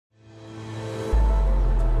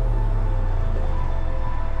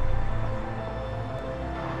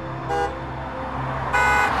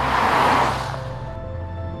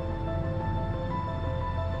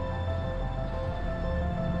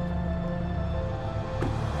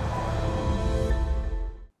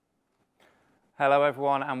Hello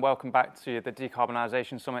everyone and welcome back to the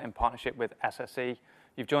Decarbonisation Summit in partnership with SSE.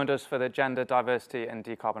 You've joined us for the Gender, Diversity and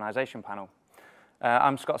Decarbonisation panel.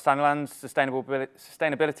 I'm Scott Stanleylands,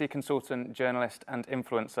 sustainability consultant, journalist and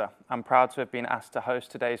influencer. I'm proud to have been asked to host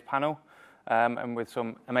today's panel and with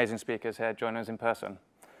some amazing speakers here joining us in person.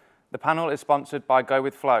 The panel is sponsored by Go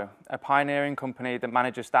With Flow, a pioneering company that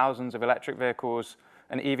manages thousands of electric vehicles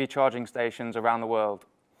and EV charging stations around the world.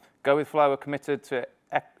 Go With Flow are committed to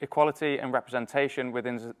equality and representation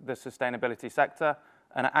within the sustainability sector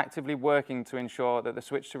and are actively working to ensure that the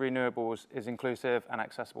switch to renewables is inclusive and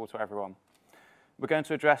accessible to everyone. We're going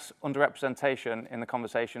to address underrepresentation in the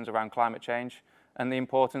conversations around climate change and the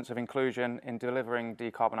importance of inclusion in delivering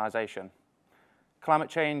decarbonisation. Climate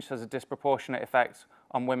change has a disproportionate effect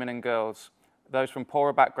on women and girls, those from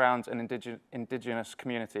poorer backgrounds and indigenous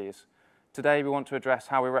communities. Today, we want to address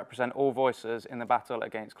how we represent all voices in the battle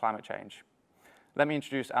against climate change. Let me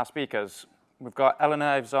introduce our speakers. We've got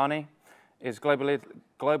Elena Avesani, is Global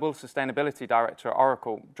Sustainability Director at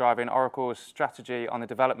Oracle, driving Oracle's strategy on the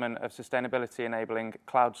development of sustainability-enabling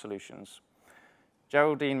cloud solutions.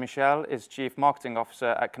 Geraldine Michel is Chief Marketing Officer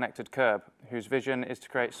at Connected Kerb, whose vision is to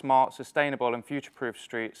create smart, sustainable and future-proof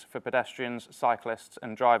streets for pedestrians, cyclists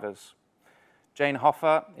and drivers. Jane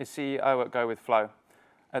Hoffer is CEO at Go With Flow,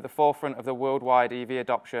 at the forefront of the worldwide EV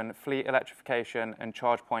adoption, fleet electrification and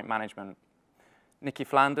charge point management. Nikki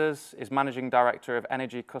Flanders is Managing Director of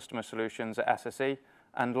Energy Customer Solutions at SSE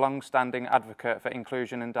and long-standing advocate for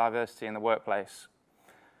inclusion and diversity in the workplace.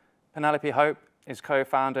 Penelope is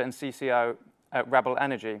co-founder and CCO at Rebel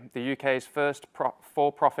Energy, the UK's first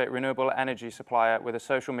for-profit renewable energy supplier with a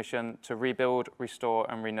social mission to rebuild, restore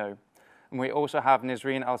and renew. And we also have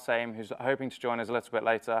Nisreen Elsaim, who's hoping to join us a little bit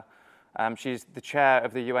later. She's the chair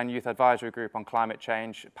of the UN Youth Advisory Group on climate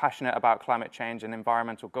change, passionate about climate change and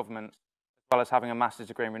environmental governance, as well as having a master's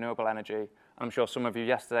degree in renewable energy. I'm sure some of you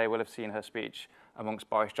yesterday will have seen her speech amongst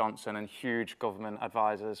Boris Johnson and huge government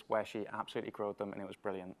advisors where she absolutely grilled them, and it was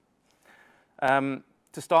brilliant.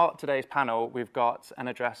 To start today's panel, we've got an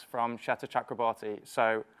address from Shweta Chakraborty.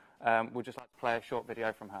 So we'd just like to play a short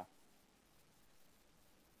video from her.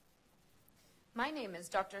 My name is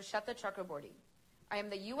Dr. Shweta Chakraborty. I am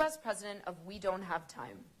the U.S. president of We Don't Have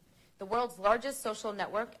Time, the world's largest social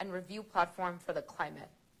network and review platform for the climate.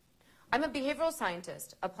 I'm a behavioral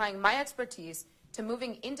scientist applying my expertise to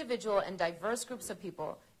moving individual and diverse groups of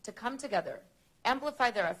people to come together,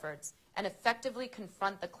 amplify their efforts, and effectively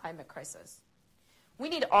confront the climate crisis. We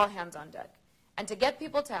need all hands on deck, and to get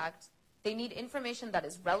people to act, they need information that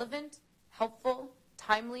is relevant, helpful,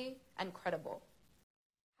 timely, and credible.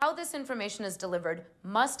 How this information is delivered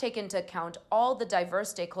must take into account all the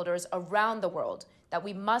diverse stakeholders around the world that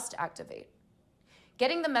we must activate.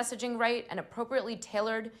 Getting the messaging right and appropriately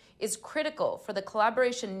tailored is critical for the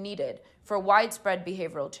collaboration needed for widespread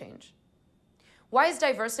behavioral change. Why is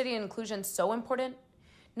diversity and inclusion so important?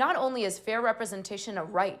 Not only is fair representation a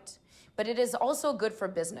right, but it is also good for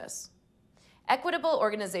business. Equitable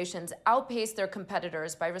organizations outpace their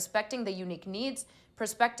competitors by respecting the unique needs,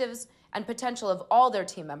 perspectives, and potential of all their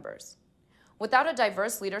team members. Without a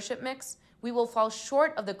diverse leadership mix, we will fall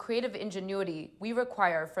short of the creative ingenuity we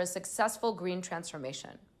require for a successful green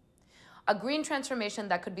transformation. A green transformation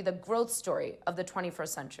that could be the growth story of the 21st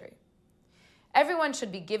century. Everyone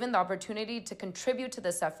should be given the opportunity to contribute to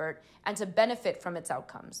this effort and to benefit from its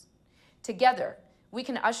outcomes. Together, we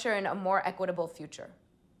can usher in a more equitable future.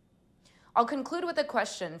 I'll conclude with a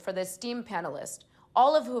question for the esteemed panelists,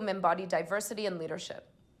 all of whom embody diversity and leadership.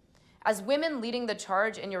 As women leading the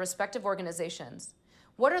charge in your respective organizations,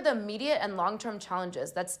 what are the immediate and long-term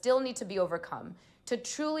challenges that still need to be overcome to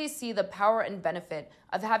truly see the power and benefit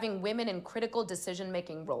of having women in critical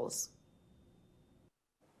decision-making roles?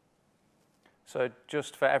 So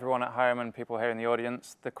just for everyone at home and people here in the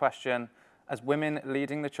audience, the question, as women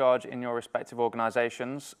leading the charge in your respective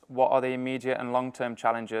organizations, what are the immediate and long-term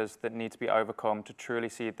challenges that need to be overcome to truly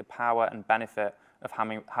see the power and benefit of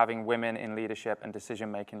having women in leadership and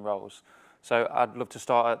decision-making roles? So I'd love to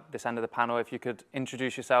start at this end of the panel. If you could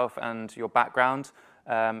introduce yourself and your background,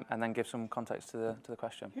 and then give some context to the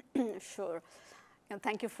question. Sure. And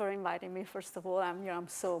thank you for inviting me, first of all. I'm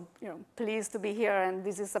so pleased to be here, and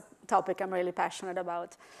this is a topic I'm really passionate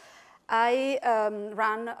about. I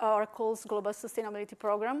run Oracle's Global Sustainability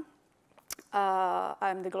Program.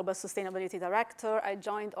 I'm the Global Sustainability Director. I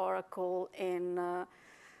joined Oracle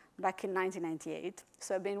back in 1998.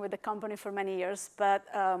 So I've been with the company for many years, but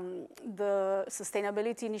the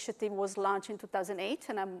sustainability initiative was launched in 2008,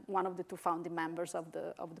 and I'm one of the two founding members of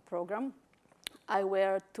the program. I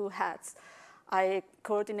wear two hats. I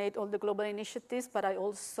coordinate all the global initiatives, but I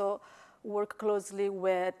also work closely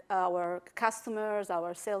with our customers,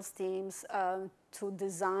 our sales teams, to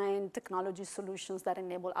design technology solutions that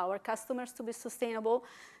enable our customers to be sustainable.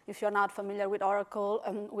 If you're not familiar with Oracle,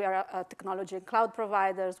 we are a technology and cloud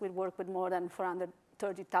providers. We work with more than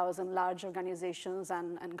 430,000 large organizations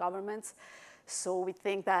and governments. So we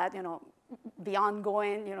think that, beyond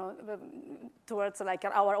going, towards like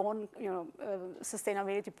our own,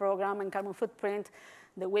 sustainability program and carbon footprint,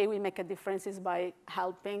 the way we make a difference is by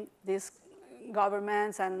helping these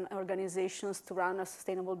governments and organizations to run a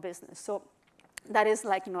sustainable business. So that is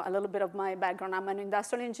like, a little bit of my background. I'm an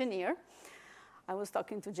industrial engineer. I was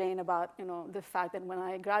talking to Jane about, the fact that when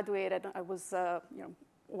I graduated, I was,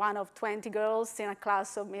 one of 20 girls in a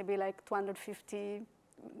class of maybe like 250,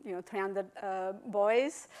 300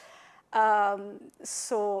 boys.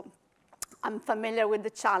 So I'm familiar with the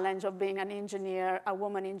challenge of being an engineer, a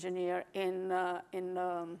woman engineer in a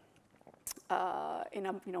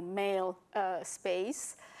male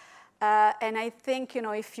space. And I think,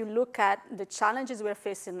 if you look at the challenges we're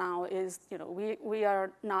facing now is, we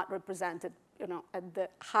are not represented, at the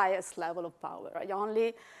highest level of power. Right?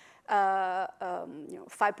 Only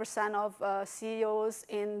 5% of CEOs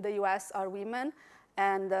in the US are women,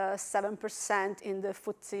 and 7% in the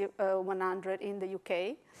FTSE 100 in the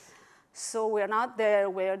UK. So we're not there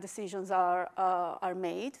where decisions are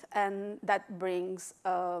made, and that brings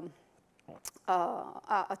a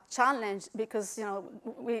challenge because,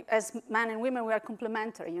 we as men and women, we are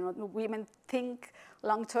complementary. Women think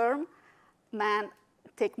long term, men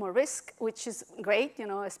take more risk, which is great,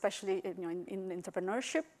 especially in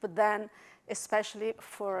entrepreneurship. But then, especially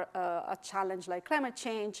for a challenge like climate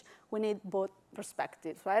change, we need both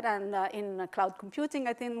perspectives, right? And in cloud computing,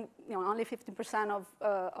 I think only 50%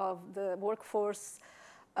 of the workforce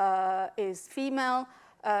is female.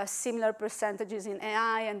 Similar percentages in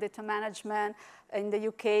AI and data management. In the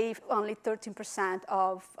UK, only 13%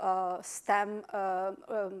 of STEM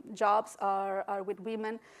jobs are with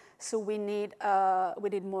women. So we need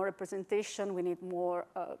more representation. We need more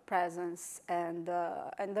presence, and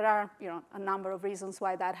there are a number of reasons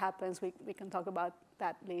why that happens. We can talk about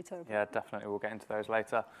that later. Yeah, definitely. We'll get into those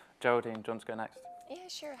later. Geraldine, do you want to go next? Yeah,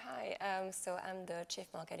 sure. Hi. So I'm the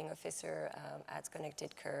Chief Marketing Officer at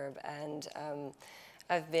Connected Kerb, and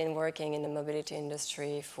I've been working in the mobility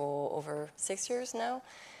industry for over 6 years now.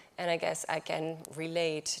 And I guess I can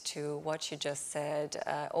relate to what you just said,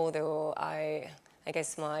 although I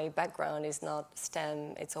guess my background is not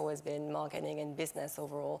STEM. It's always been marketing and business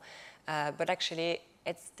overall. But actually,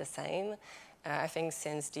 it's the same. I think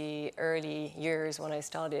since the early years when I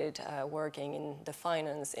started working in the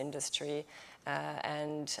finance industry,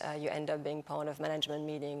 and you end up being part of management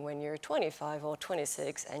meeting when you're 25 or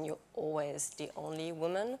 26 and you're always the only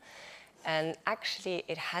woman. And actually,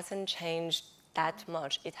 it hasn't changed that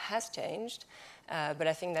much. It has changed, but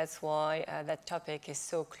I think that's why that topic is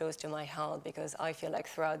so close to my heart, because I feel like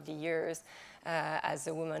throughout the years, as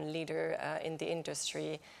a woman leader in the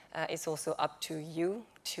industry, it's also up to you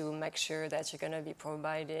to make sure that you're going to be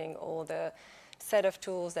providing all the set of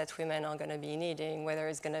tools that women are going to be needing, whether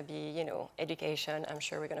it's going to be, education. I'm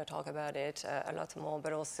sure we're going to talk about it a lot more,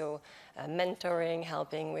 but also mentoring,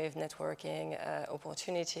 helping with networking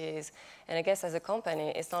opportunities. And I guess as a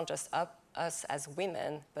company, it's not just us as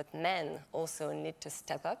women, but men also need to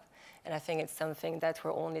step up. And I think it's something that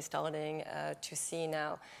we're only starting to see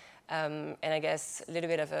now. And I guess a little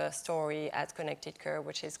bit of a story at Connected Kerb,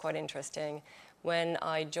 which is quite interesting. When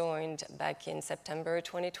I joined back in September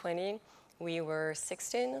 2020, we were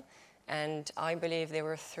 16, and I believe there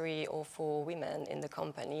were 3 or 4 women in the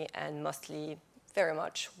company, and mostly very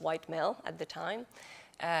much white male at the time.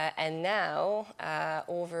 And now,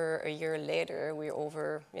 over a year later, we're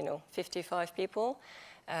over 55 people,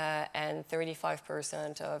 and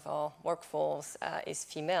 35% of our workforce is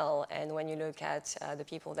female. And when you look at the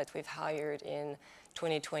people that we've hired in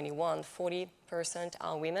 2021, 40%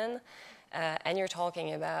 are women. And you're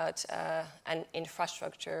talking about an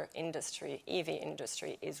infrastructure industry. EV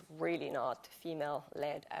industry is really not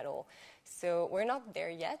female-led at all. So we're not there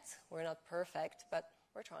yet. We're not perfect, but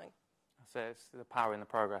we're trying. So it's the power in the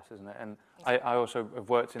progress, isn't it? And I also have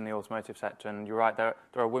worked in the automotive sector, and you're right, there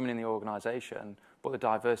are women in the organisation, but the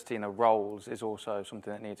diversity in the roles is also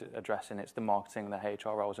something that needs addressing. It's the marketing and the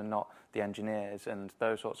HR roles, and not the engineers and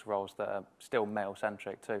those sorts of roles that are still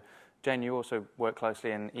male-centric too. Jane, you also work closely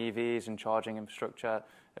in EVs and charging infrastructure.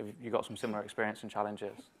 Have you got some similar experience and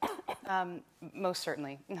challenges? Most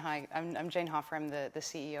certainly. Hi, I'm Jane Hoffer. I'm the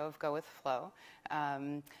CEO of Go With Flow.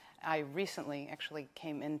 I recently actually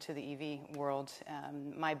came into the EV world.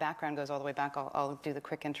 My background goes all the way back. I'll do the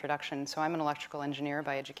quick introduction. So I'm an electrical engineer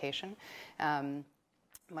by education.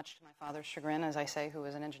 much to my father's chagrin, as I say, who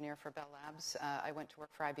was an engineer for Bell Labs. I went to work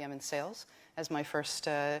for IBM in sales as my first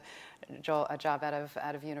job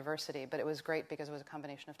out of university. But it was great because it was a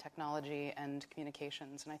combination of technology and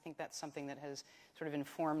communications. And I think that's something that has sort of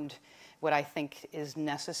informed what I think is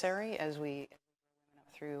necessary as we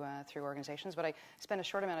through organizations. But I spent a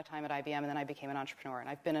short amount of time at IBM, and then I became an entrepreneur. And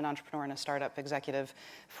I've been an entrepreneur and a startup executive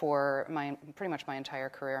for pretty much my entire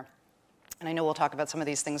career. And I know we'll talk about some of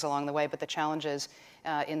these things along the way, but the challenges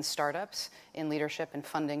in startups, in leadership and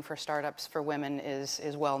funding for startups for women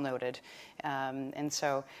is well noted. And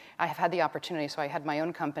so I have had the opportunity, so I had my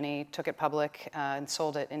own company, took it public and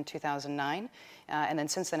sold it in 2009. And then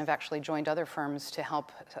since then I've actually joined other firms to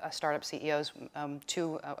help startup CEOs.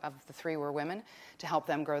 2 of the 3 were women, to help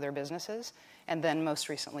them grow their businesses. And then most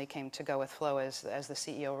recently came to Go With Flow as the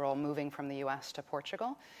CEO role, moving from the US to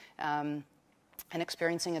Portugal. And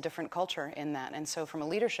experiencing a different culture in that. And so from a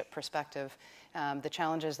leadership perspective, the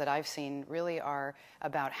challenges that I've seen really are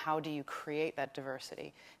about how do you create that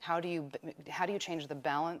diversity? How do you change the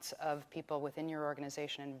balance of people within your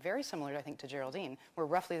organization? And very similar, I think, to Geraldine, we're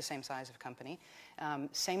roughly the same size of company.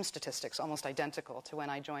 Same statistics, almost identical to when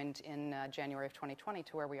I joined in January of 2020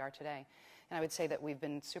 to where we are today. And I would say that we've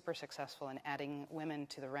been super successful in adding women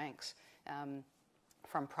to the ranks.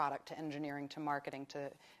 From product to engineering to marketing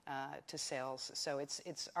to sales. So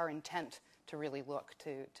it's our intent to really look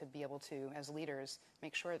to be able to, as leaders,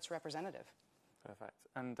 make sure it's representative. Perfect.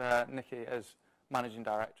 And Nikki, as managing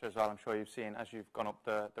director as well, I'm sure you've seen, as you've gone up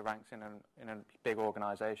the ranks in a big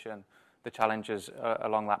organisation, the challenges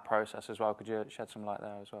along that process as well. Could you shed some light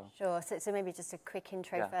there as well? Sure. So maybe just a quick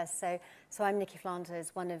intro first. So I'm Nikki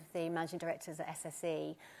Flanders, one of the managing directors at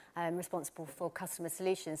SSE, responsible for customer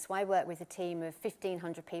solutions. So I work with a team of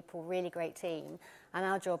 1,500 people, really great team, and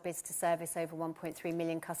our job is to service over 1.3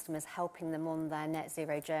 million customers, helping them on their net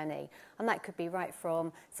zero journey. And that could be right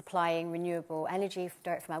from supplying renewable energy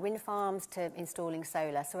direct from our wind farms to installing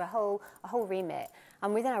solar. So a whole remit.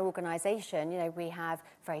 And within our organisation, you know, we have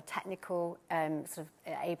very technical, sort of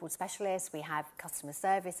abled specialists. We have customer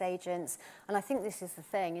service agents, and I think this is the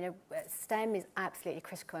thing. You know, STEM is absolutely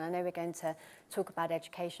critical. And I know we're going to talk about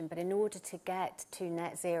education, but in order to get to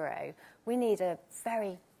net zero, we need a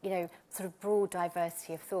very, you know, sort of broad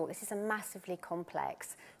diversity of thought. This is a massively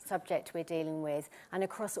complex subject we're dealing with, and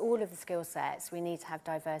across all of the skill sets, we need to have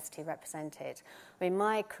diversity represented. I mean,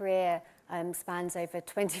 my career spans over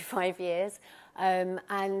 25 years, and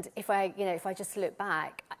if I just look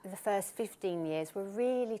back, the first 15 years were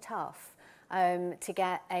really tough to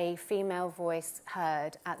get a female voice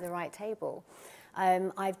heard at the right table.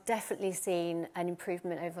 I've definitely seen an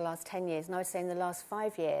improvement over the last 10 years, and I would say in the last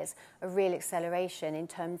 5 years, a real acceleration in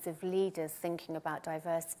terms of leaders thinking about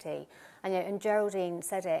diversity. And Geraldine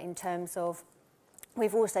said it in terms of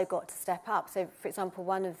we've also got to step up. So, for example,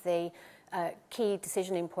 one of the key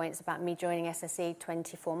decisioning points about me joining SSE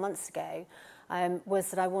 24 months ago was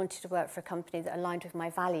that I wanted to work for a company that aligned with my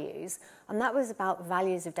values. And that was about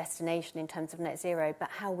values of destination in terms of net zero, but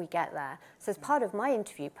how we get there. So as part of my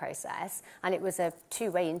interview process, and it was a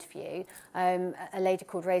two-way interview, a lady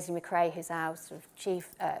called Rosie McRae, who's our sort of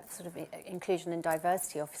chief sort of inclusion and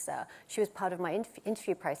diversity officer, she was part of my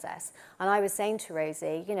interview process. And I was saying to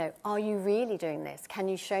Rosie, you know, are you really doing this? Can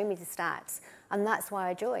you show me the stats? And that's why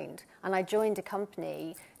I joined. And I joined a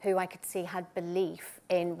company who I could see had belief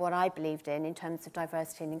in what I believed in terms of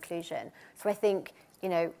diversity and inclusion. So I think, you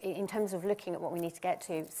know, in terms of looking at what we need to get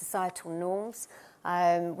to, societal norms,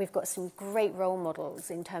 we've got some great role models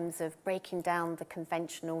in terms of breaking down the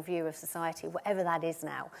conventional view of society, whatever that is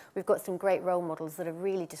now. We've got some great role models that are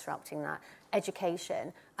really disrupting that.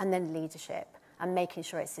 Education, and then leadership, and making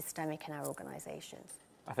sure it's systemic in our organisations.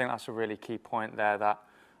 I think that's a really key point there, that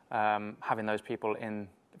having those people in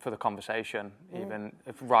for the conversation, even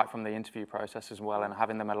right from the interview process as well, and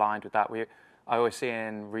having them aligned with that. I always see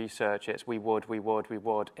in research it's we would,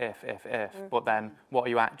 if, but then what are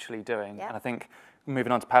you actually doing? Yep. And I think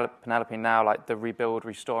moving on to Penelope now, like the rebuild,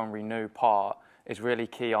 restore and renew part is really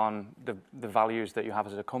key on the values that you have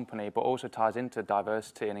as a company, but also ties into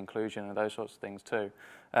diversity and inclusion and those sorts of things too.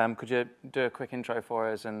 Could you do a quick intro for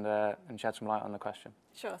us and shed some light on the question?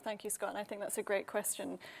 Sure, thank you, Scott, and I think that's a great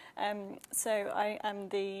question. So I am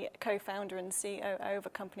the co-founder and COO of a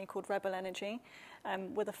company called Rebel Energy.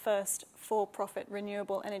 We're the first for-profit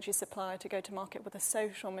renewable energy supplier to go to market with a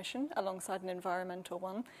social mission alongside an environmental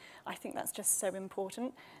one. I think that's just so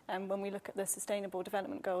important. When we look at the Sustainable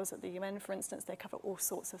Development Goals at the UN, for instance, they cover all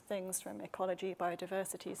sorts of things from ecology,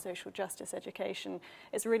 biodiversity, social justice, education.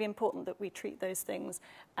 It's really important that we treat those things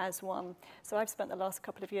as one. So I've spent the last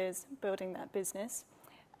couple of years building that business.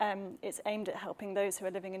 It's aimed at helping those who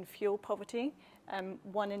are living in fuel poverty.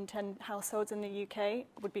 1 in 10 households in the UK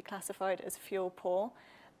would be classified as fuel poor.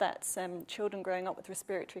 That's children growing up with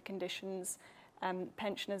respiratory conditions,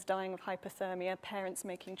 pensioners dying of hypothermia, parents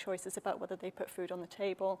making choices about whether they put food on the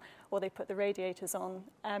table or they put the radiators on.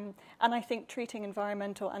 And I think treating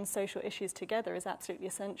environmental and social issues together is absolutely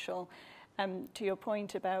essential. To your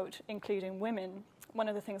point about including women, one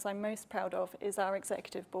of the things I'm most proud of is our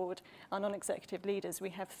executive board, our non-executive leaders. We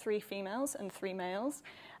have 3 females and 3 males.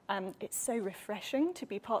 It's so refreshing to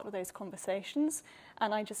be part of those conversations,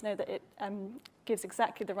 and I just know that it gives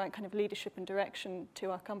exactly the right kind of leadership and direction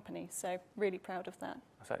to our company, so really proud of that.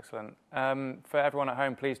 That's excellent. For everyone at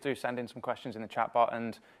home, please do send in some questions in the chat bot,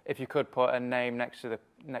 and if you could put a name next to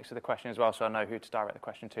the question as well, so I know who to direct the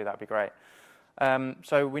question to, that'd be great.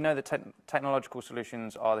 So we know that technological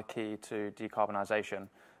solutions are the key to decarbonisation.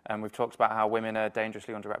 We've talked about how women are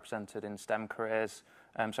dangerously underrepresented in STEM careers.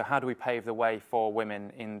 So how do we pave the way for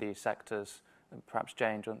women in these sectors? Perhaps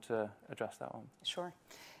Jane, do you want to address that one? Sure.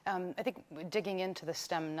 I think digging into the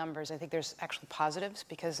STEM numbers, I think there's actual positives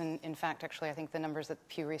because in fact, actually, I think the numbers that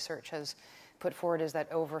Pew Research has put forward is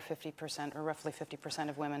that over 50% or roughly 50%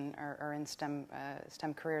 of women are in STEM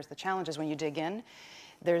careers. The challenge is when you dig in,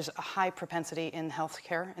 there's a high propensity in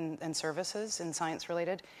healthcare and services and science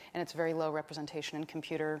related, and it's very low representation in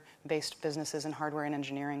computer-based businesses and hardware and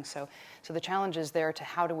engineering. So the challenge is there to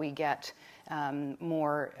how do we get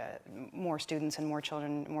more students and more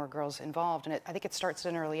children, more girls involved, and I think it starts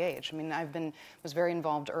at an early age. I mean, was very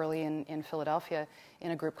involved early in Philadelphia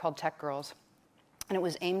in a group called Tech Girls, and it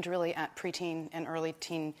was aimed really at preteen and early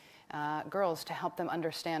teen girls to help them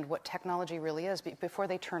understand what technology really is before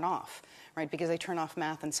they turn off, right? Because they turn off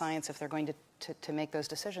math and science if they're going to make those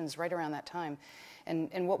decisions right around that time.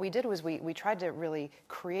 And what we did was we tried to really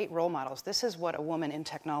create role models. This is what a woman in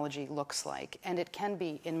technology looks like. And it can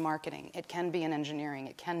be in marketing. It can be in engineering.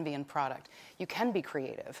 It can be in product. You can be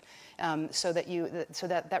creative so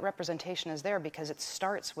that representation is there because it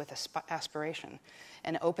starts with aspiration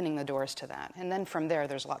and opening the doors to that. And then from there,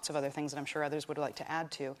 there's lots of other things that I'm sure others would like to add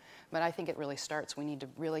to. But I think it really starts. We need to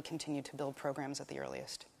really continue to build programs at the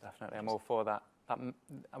earliest. Definitely. I'm all for that.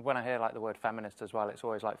 When I hear like the word feminist as well, it's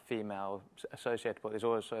always like female associated, but there's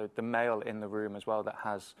also the male in the room as well that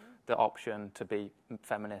has the option to be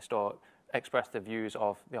feminist or express the views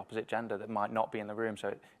of the opposite gender that might not be in the room.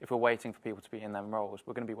 So if we're waiting for people to be in them roles,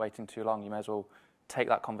 we're going to be waiting too long. You may as well take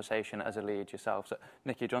that conversation as a lead yourself. So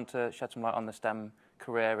Nikki, do you want to shed some light on the STEM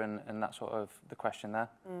career and that sort of the question there?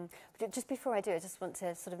 Just before I do, I just want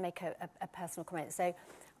to sort of make a personal comment. So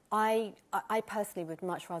I personally would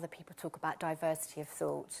much rather people talk about diversity of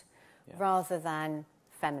thought rather than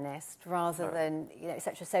feminist, rather than,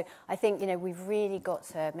 etc. So I think, we've really got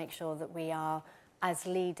to make sure that we are, as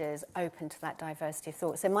leaders, open to that diversity of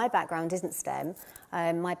thought. So my background isn't STEM.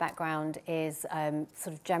 My background is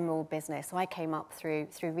sort of general business. So I came up through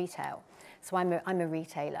retail. So I'm a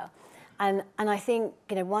retailer. And I think,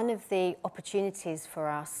 one of the opportunities for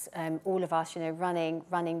us, all of us,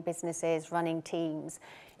 running businesses, running teams,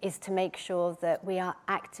 is to make sure that we are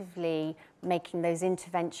actively making those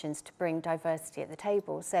interventions to bring diversity at the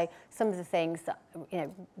table. So some of the things that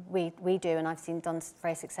we do, and I've seen done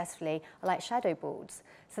very successfully, are like shadow boards.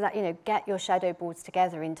 So that get your shadow boards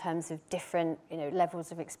together in terms of different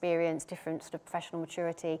levels of experience, different sort of professional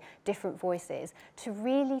maturity, different voices, to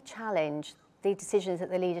really challenge the decisions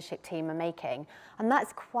that the leadership team are making. And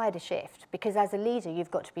that's quite a shift, because as a leader,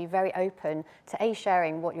 you've got to be very open to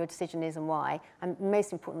sharing what your decision is and why, and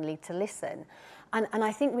most importantly, to listen. And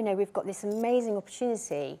I think we've got this amazing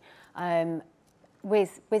opportunity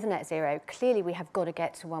with net zero. Clearly, we have got to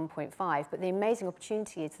get to 1.5, but the amazing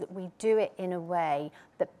opportunity is that we do it in a way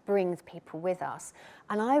that brings people with us.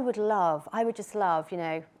 And I would just love,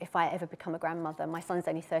 if I ever become a grandmother, my son's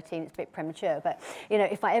only 13, it's a bit premature, but,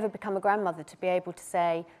 if I ever become a grandmother, to be able to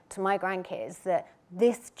say to my grandkids that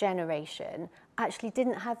this generation actually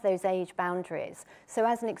didn't have those age boundaries. So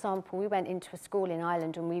as an example, we went into a school in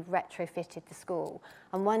Ireland and we retrofitted the school.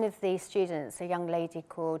 And one of the students, a young lady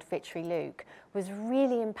called Vitri Luke, was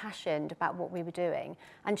really impassioned about what we were doing.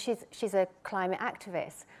 And she's a climate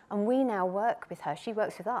activist. And we now work with her. She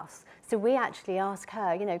works with us. So we actually ask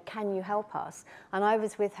her, can you help us? And I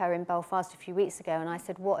was with her in Belfast a few weeks ago and I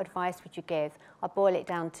said, what advice would you give? I'll boil it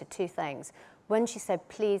down to 2 things. One, she said,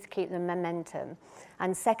 please keep the momentum.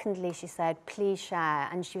 And secondly, she said, please share.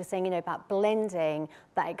 And she was saying, about blending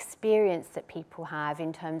that experience that people have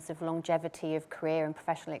in terms of longevity of career and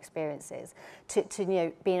professional experiences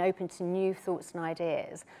to being open to new thoughts and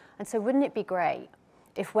ideas. And so wouldn't it be great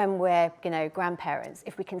if when we're, grandparents,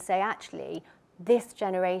 if we can say, actually, this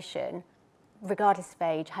generation regardless of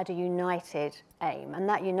age, had a united aim, and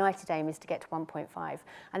that united aim is to get to 1.5.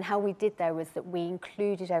 And how we did there was that we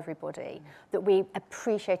included everybody, that we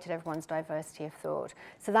appreciated everyone's diversity of thought.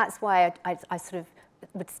 So that's why I sort of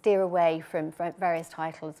would steer away from various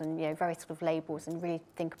titles and various sort of labels and really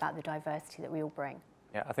think about the diversity that we all bring.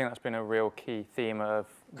 Yeah, I think that's been a real key theme of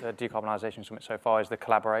the Decarbonisation Summit so far, is the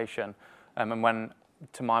collaboration. And when,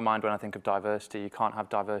 to my mind, when I think of diversity, you can't have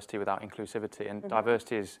diversity without inclusivity. And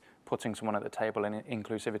diversity is putting someone at the table, and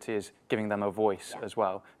inclusivity is giving them a voice as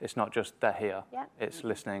well. It's not just they're here. It's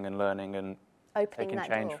listening and learning and taking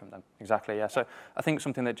change from them. Exactly, yeah. So I think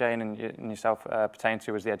something that Jane and yourself pertain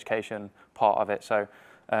to was the education part of it. So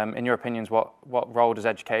in your opinions, what role does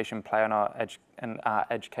education play in our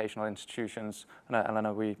educational institutions? And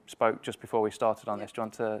Elena, we spoke just before we started on this. Do you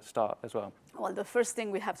want to start as well? Well, the first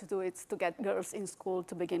thing we have to do is to get girls in school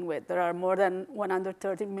to begin with. There are more than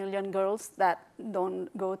 130 million girls that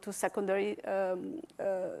don't go to secondary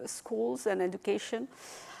schools and education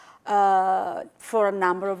for a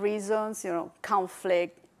number of reasons,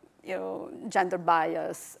 conflict, gender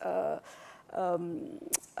bias,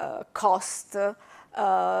 cost,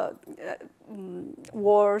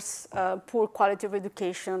 wars, poor quality of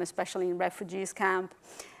education, especially in refugees camp,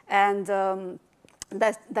 and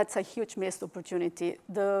that's a huge missed opportunity.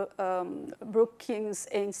 The Brookings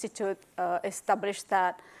Institute established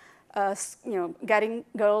that getting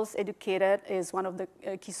girls educated is one of the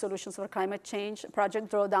key solutions for climate change. Project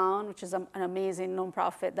Drawdown, which is an amazing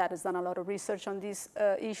nonprofit that has done a lot of research on these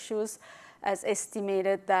issues, has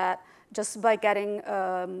estimated that just by getting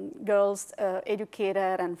girls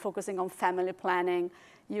educated and focusing on family planning,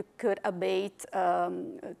 you could abate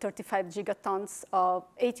 85 gigatons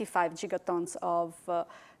of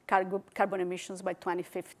carbon emissions by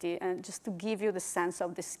 2050. And just to give you the sense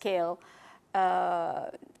of the scale,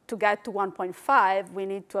 to get to 1.5, we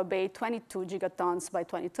need to abate 22 gigatons by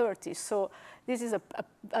 2030. So this is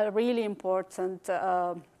a really important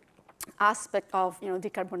aspect of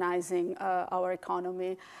decarbonizing our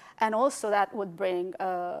economy, and also that would bring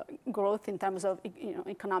growth in terms of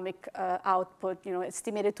economic output.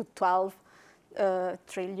 Estimated to 12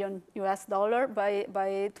 trillion US dollar by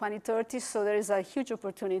 2030. So there is a huge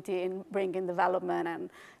opportunity in bringing development and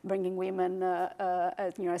bringing women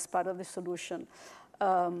as part of the solution.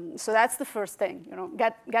 So that's the first thing,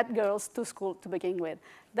 get girls to school to begin with.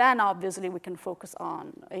 Then obviously we can focus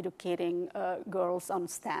on educating girls on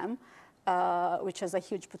STEM, which has a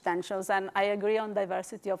huge potential. And I agree on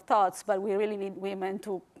diversity of thoughts, but we really need women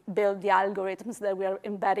to build the algorithms that we are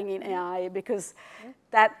embedding in AI, because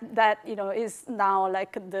that is now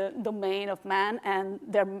like the domain of men, and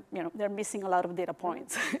they're missing a lot of data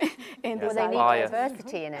points in this. Well, they need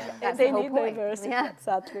diversity in it. That's they the whole need point. diversity,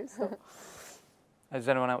 exactly. So. Does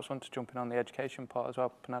anyone else want to jump in on the education part as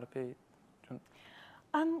well? Penelope?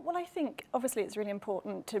 Well, I think obviously it's really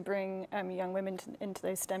important to bring young women into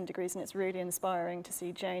those STEM degrees, and it's really inspiring to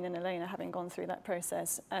see Jane and Elena having gone through that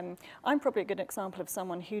process. I'm probably a good example of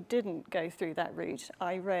someone who didn't go through that route.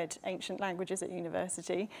 I read ancient languages at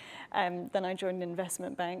university, then I joined an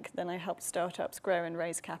investment bank, then I helped startups grow and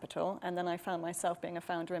raise capital, and then I found myself being a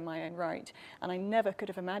founder in my own right. And I never could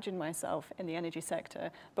have imagined myself in the energy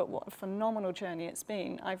sector, but what a phenomenal journey it's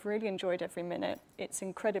been. I've really enjoyed every minute. It's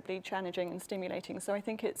incredibly challenging and stimulating. So I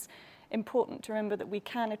think it's important to remember that we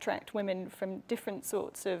can attract women from different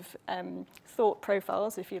sorts of thought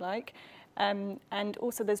profiles, if you like, and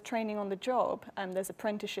also there's training on the job, and there's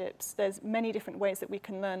apprenticeships, there's many different ways that we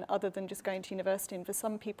can learn other than just going to university. And for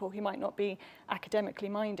some people who might not be academically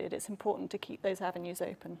minded, it's important to keep those avenues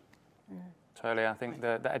open. Totally, I think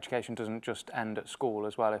the education doesn't just end at school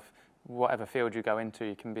as well. If whatever field you go into,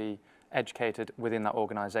 you can be educated within that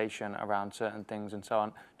organisation around certain things and so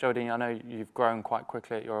on. Geraldine, I know you've grown quite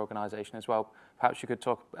quickly at your organisation as well. Perhaps you could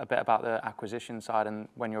talk a bit about the acquisition side and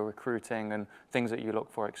when you're recruiting and things that you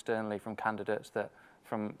look for externally from candidates,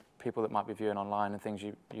 from people that might be viewing online, and things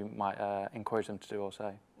you might encourage them to do or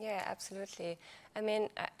say. Yeah, absolutely. I mean,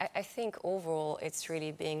 I think overall it's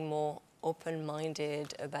really being more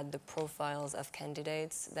open-minded about the profiles of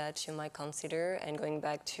candidates that you might consider, and going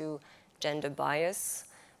back to gender bias,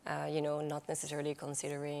 not necessarily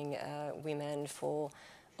considering women for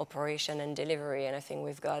operation and delivery. And I think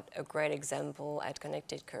we've got a great example at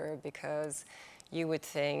Connected Kerb, because you would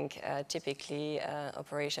think typically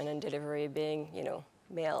operation and delivery being,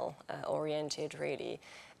 male oriented really.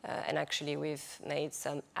 And actually we've made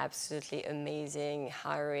some absolutely amazing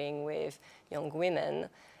hiring with young women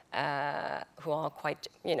who are quite,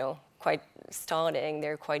 quite starting,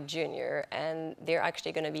 they're quite junior, and they're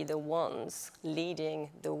actually going to be the ones leading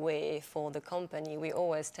the way for the company. We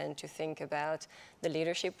always tend to think about the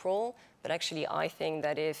leadership role, but actually I think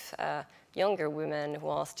that if younger women who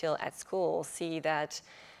are still at school see that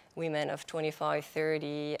women of 25,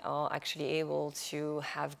 30 are actually able to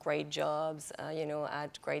have great jobs,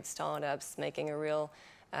 at great startups, making a real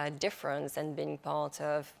difference and being part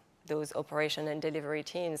of those operation and delivery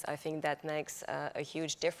teams, I think that makes a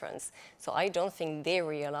huge difference. So I don't think they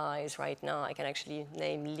realize right now, I can actually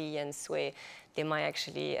name Lee and Sway, they might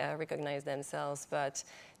actually recognize themselves, but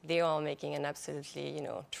they are making an absolutely,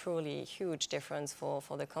 truly huge difference for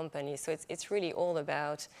the company. So it's really all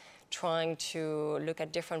about trying to look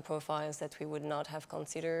at different profiles that we would not have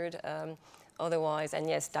considered otherwise. And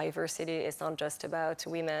yes, diversity is not just about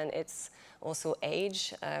women, it's also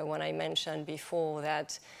age. When I mentioned before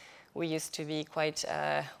that we used to be quite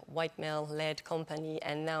a white male-led company,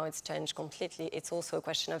 and now it's changed completely. It's also a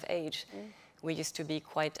question of age. We used to be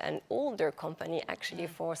quite an older company, actually,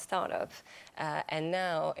 for a startup. And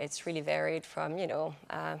now it's really varied from,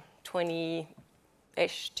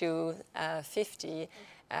 20-ish to 50,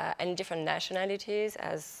 and different nationalities,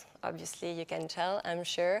 as obviously you can tell, I'm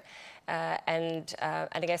sure. And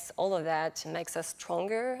I guess all of that makes us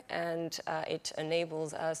stronger, and it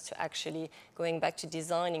enables us to actually, going back to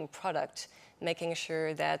designing product, making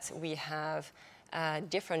sure that we have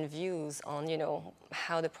different views on,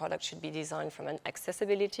 how the product should be designed from an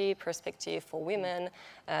accessibility perspective for women.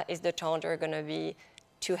 Is the charger going to be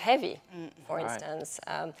too heavy, for instance?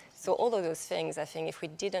 So all of those things, I think if we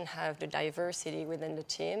didn't have the diversity within the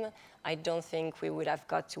team, I don't think we would have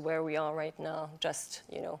got to where we are right now, just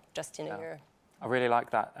in a year. I really like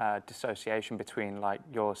that dissociation between like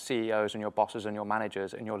your CEOs and your bosses and your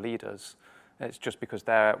managers and your leaders. It's just because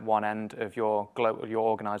they're at one end of your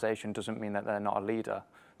organization doesn't mean that they're not a leader.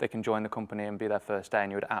 They can join the company and be their first day,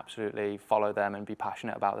 and you would absolutely follow them and be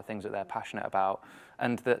passionate about the things that they're passionate about.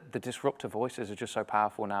 And the disruptive voices are just so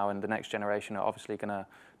powerful now, and the next generation are obviously going to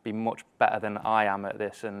be much better than I am at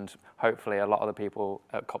this, and hopefully a lot of the people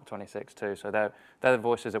at COP26 too. So they're the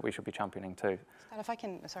voices that we should be championing too. Scott, if I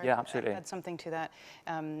can, yeah, absolutely. add something to that.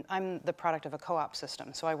 I'm the product of a co-op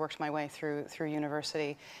system, so I worked my way through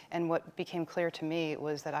university, and what became clear to me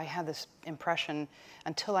was that I had this impression,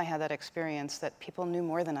 until I had that experience, that people knew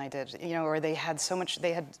more than I did, or they had so much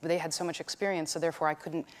experience, so therefore I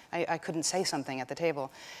couldn't say something at the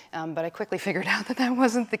table. But I quickly figured out that that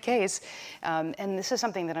wasn't the case, and this is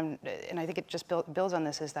something that and I think it just builds on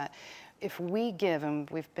this, is that if we give, and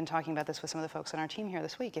we've been talking about this with some of the folks on our team here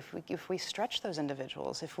this week, if we stretch those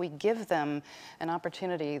individuals, if we give them an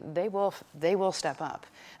opportunity, they will step up.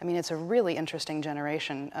 I mean, it's a really interesting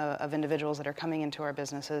generation of individuals that are coming into our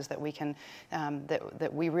businesses that we can,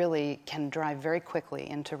 that we really can drive very quickly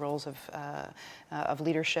into roles of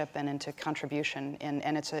leadership and into contribution,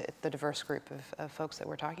 and it's the diverse group of folks that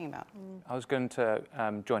we're talking about. I was going to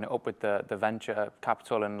join it up with the venture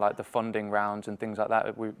capital and like the funding rounds and things like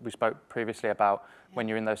that. We spoke previously about when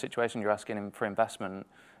you're in those situations, you're asking for investment.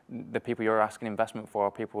 The people you're asking investment for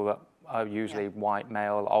are people that are usually white,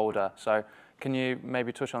 male, older. So can you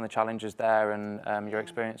maybe touch on the challenges there and your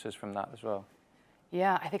experiences from that as well?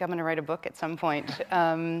 Yeah, I think I'm going to write a book at some point.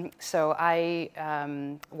 So I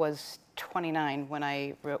was 29 when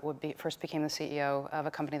I first became the CEO of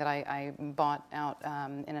a company that I bought out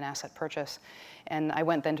in an asset purchase. And I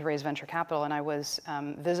went then to raise venture capital, and I was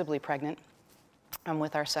visibly pregnant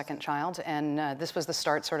with our second child, and this was the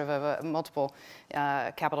start sort of a multiple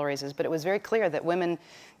capital raises. But it was very clear that women,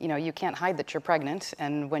 you can't hide that you're pregnant,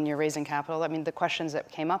 and when you're raising capital, I mean, the questions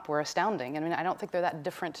that came up were astounding. I mean, I don't think they're that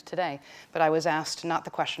different today, but I was asked not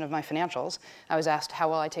the question of my financials, I was asked how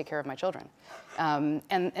will I take care of my children? And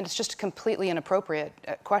it's just a completely inappropriate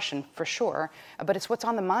question, for sure, but it's what's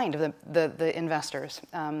on the mind of the investors.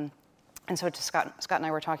 And so to Scott and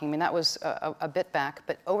I were talking, I mean, that was a bit back,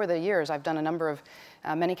 but over the years, I've done a number of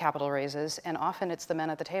many capital raises, and often it's the men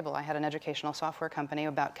at the table. I had an educational software company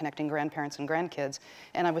about connecting grandparents and grandkids,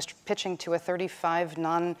 and I was pitching to a 35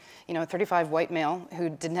 white male who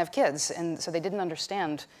didn't have kids, and so they didn't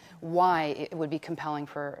understand why it would be compelling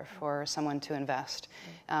for someone to invest.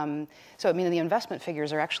 So, I mean, the investment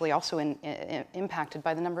figures are actually also impacted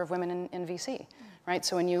by the number of women in VC. Right?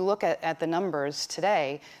 So when you look at the numbers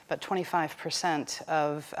today, about 25%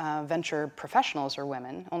 of venture professionals are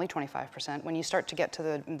women, only 25%. When you start to get to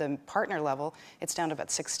the partner level, it's down to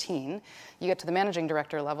about 16. You get to the managing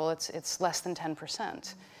director level, it's less than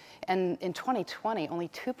 10%. And in 2020, only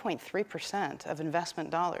 2.3% of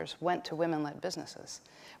investment dollars went to women-led businesses,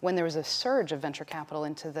 when there was a surge of venture capital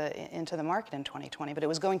into the market in 2020, but it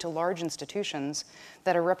was going to large institutions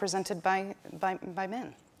that are represented by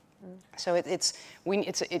men. So it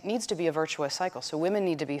needs to be a virtuous cycle. So women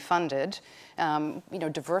need to be funded,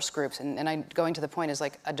 diverse groups, and going to the point is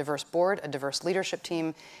like a diverse board, a diverse leadership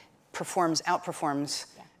team outperforms,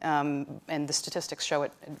 and the statistics show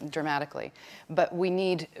it dramatically. But we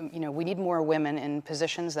need more women in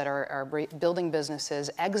positions that are building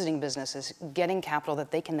businesses, exiting businesses, getting capital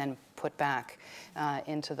that they can then put back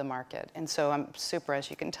into the market. And so I'm super,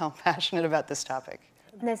 as you can tell, passionate about this topic.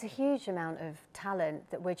 And there's a huge amount of talent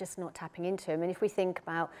that we're just not tapping into. I mean, if we think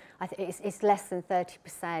about, it's less than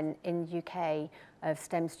 30% in the UK of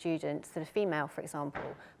STEM students that are female, for example.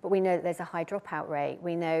 But we know that there's a high dropout rate.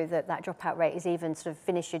 We know that that dropout rate is even sort of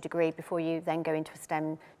finish your degree before you then go into a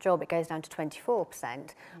STEM job, it goes down to 24%.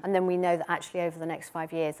 And then we know that actually over the next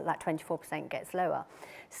 5 years that 24% gets lower.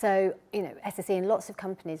 So, SSE and lots of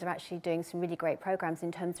companies are actually doing some really great programs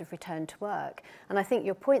in terms of return to work. And I think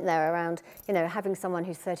your point there around, having someone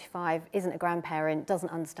who's 35, isn't a grandparent, doesn't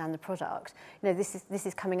understand the product, this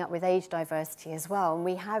is coming up with age diversity as well. And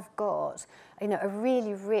we have got, a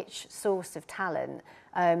really rich source of talent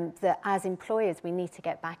that as employers we need to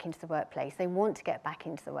get back into the workplace. They want to get back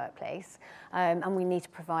into the workplace, and we need to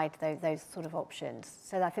provide those sort of options.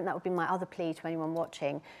 So I think that would be my other plea to anyone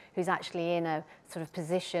watching who's actually in a sort of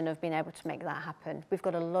position of being able to make that happen. We've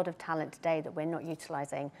got a lot of talent today that we're not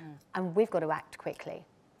utilising, and we've got to act quickly.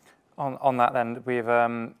 On that then,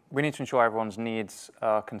 we need to ensure everyone's needs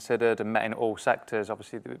are considered and met in all sectors.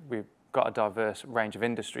 Obviously, we've got a diverse range of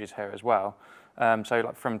industries here as well. So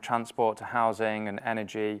like from transport to housing and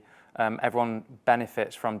energy, everyone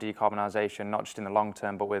benefits from decarbonisation, not just in the long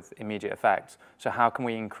term, but with immediate effects. So how can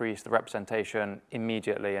we increase the representation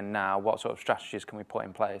immediately and now? What sort of strategies can we put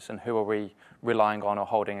in place, and who are we relying on or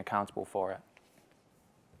holding accountable for it?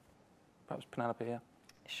 Perhaps Penelope here.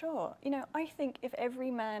 Sure. I think if every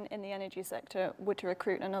man in the energy sector were to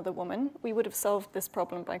recruit another woman, we would have solved this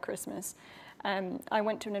problem by Christmas. I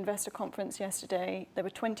went to an investor conference yesterday. There were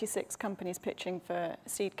 26 companies pitching for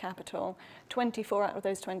seed capital. 24 out of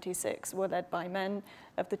those 26 were led by men.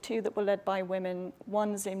 Of the 2 that were led by women,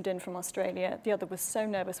 1 zoomed in from Australia. The other was so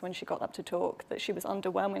nervous when she got up to talk that she was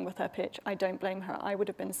underwhelming with her pitch. I don't blame her. I would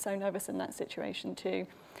have been so nervous in that situation too.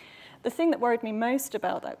 The thing that worried me most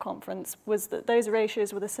about that conference was that those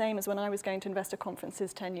ratios were the same as when I was going to investor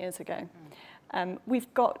conferences 10 years ago.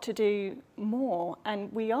 We've got to do more,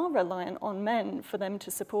 and we are reliant on men for them to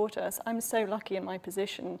support us. I'm so lucky in my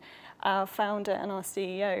position. Our founder and our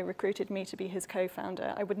CEO recruited me to be his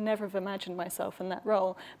co-founder. I would never have imagined myself in that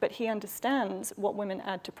role, but he understands what women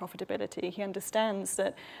add to profitability. He understands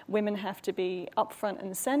that women have to be upfront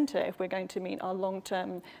and center if we're going to meet our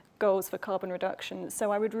long-term goals for carbon reduction.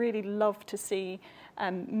 So I would really love to see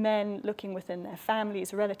men looking within their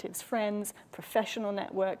families, relatives, friends, professional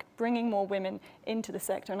network, bringing more women into the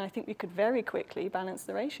sector. And I think we could very quickly balance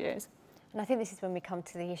the ratios. And I think this is when we come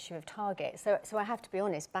to the issue of targets. So I have to be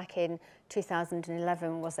honest, back in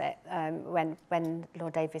 2011, was it, when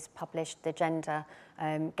Lord Davis published the gender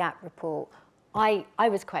gap report, I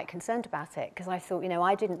was quite concerned about it because I thought,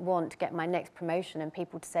 I didn't want to get my next promotion and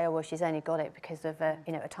people to say, oh, well, she's only got it because of a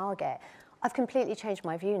target. I've completely changed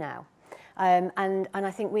my view now. And I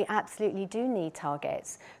think we absolutely do need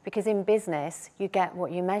targets because in business, you get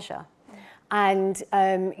what you measure. And,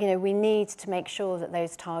 we need to make sure that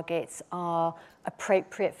those targets are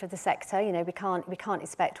appropriate for the sector. We can't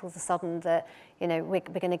expect all of a sudden that, we're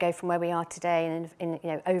going to go from where we are today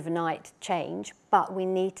in overnight change, but we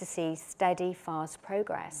need to see steady, fast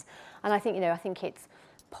progress. And I think it's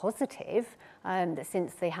positive that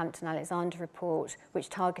since the Hampton-Alexander report, which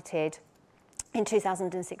targeted in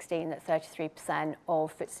 2016 that 33%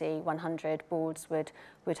 of FTSE 100 boards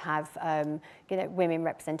would have women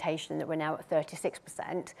representation, that we're now at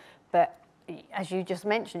 36%. But as you just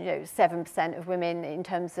mentioned, 7% of women in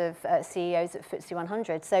terms of CEOs at FTSE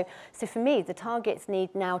 100. So for me, the targets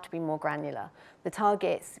need now to be more granular. The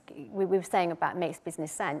targets, we were saying about makes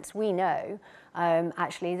business sense. We know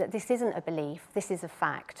actually that this isn't a belief, this is a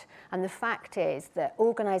fact. And the fact is that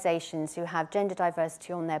organisations who have gender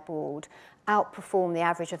diversity on their board outperform the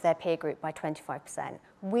average of their peer group by 25%.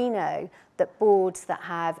 We know that boards that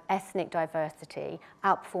have ethnic diversity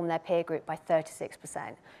outperform their peer group by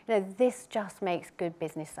 36%. This just makes good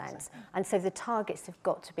business sense. And so the targets have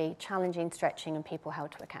got to be challenging, stretching, and people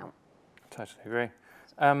held to account. Totally agree.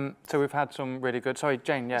 So we've had some really good, sorry,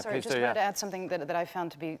 Jane, yeah, Sorry, please just do, wanted to add something that I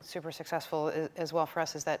found to be super successful as well for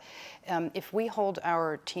us is that if we hold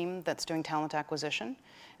our team that's doing talent acquisition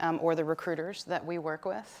or the recruiters that we work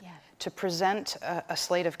with to present a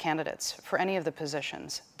slate of candidates for any of the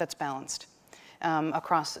positions that's balanced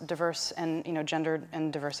across diverse and gender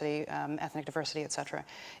and diversity, ethnic diversity, et cetera,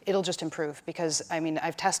 it'll just improve. Because I mean,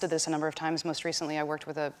 I've tested this a number of times. Most recently, I worked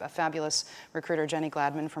with a fabulous recruiter, Jenny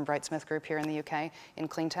Gladman from Brightsmith Group here in the UK in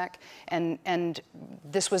clean tech, and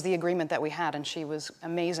this was the agreement that we had, and she was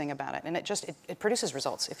amazing about it. And it produces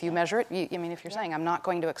results if you measure it. I mean, if you're saying I'm not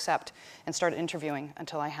going to accept and start interviewing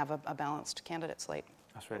until I have a balanced candidate slate.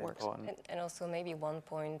 That's really important. And also maybe one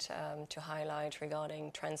point to highlight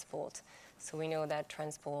regarding transport. So we know that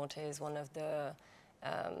transport is one of the,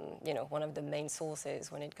 one of the main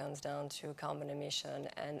sources when it comes down to carbon emission.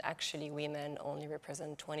 And actually, women only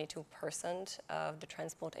represent 22% of the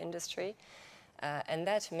transport industry, and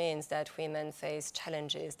that means that women face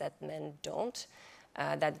challenges that men don't.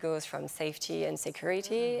 That goes from safety and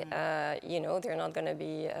security. They're not going to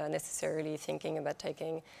be necessarily thinking about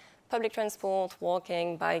taking public transport,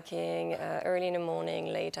 walking, biking, early in the morning,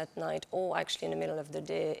 late at night, or actually in the middle of the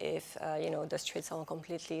day if the streets are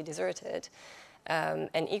completely deserted.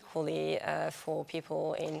 And equally for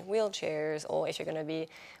people in wheelchairs, or if you're going to be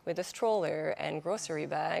with a stroller and grocery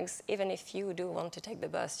bags, even if you do want to take the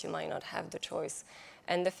bus, you might not have the choice.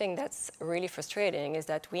 And the thing that's really frustrating is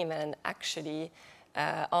that women actually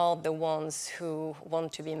are the ones who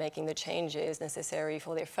want to be making the changes necessary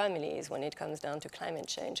for their families when it comes down to climate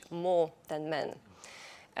change, more than men.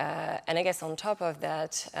 And I guess on top of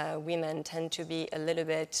that, women tend to be a little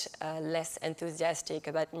bit less enthusiastic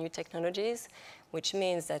about new technologies, which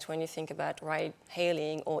means that when you think about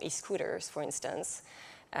ride-hailing or e-scooters, for instance,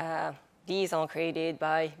 these are created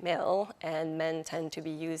by male, and men tend to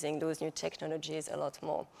be using those new technologies a lot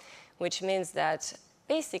more, which means that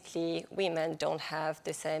basically, women don't have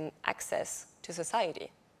the same access to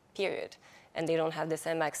society, period. And they don't have the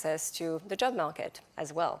same access to the job market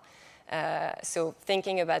as well. So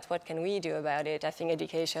thinking about what can we do about it, I think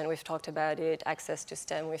education, we've talked about it, access to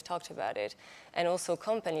STEM, we've talked about it. And also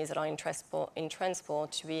companies that are in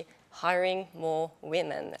transport to be hiring more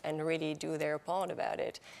women and really do their part about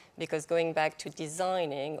it. Because going back to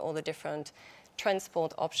designing all the different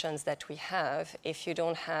transport options that we have, if you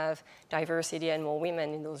don't have diversity and more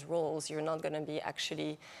women in those roles, you're not going to be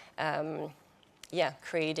actually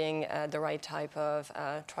creating the right type of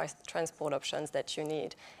transport options that you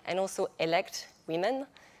need. And also elect women,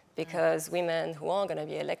 because women who are going to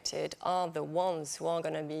be elected are the ones who are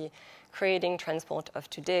going to be creating transport of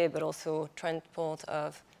today, but also transport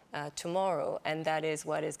of tomorrow. And that is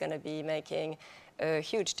what is going to be making a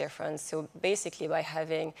huge difference. So basically by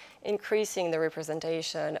increasing the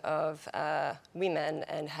representation of women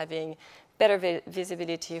and having better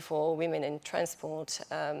visibility for women in transport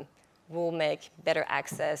will make better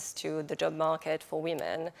access to the job market for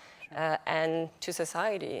women and to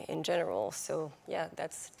society in general. So yeah,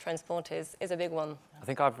 transport is a big one. I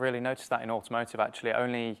think I've really noticed that in automotive actually.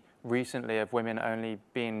 Only recently have women only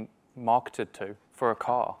been marketed to for a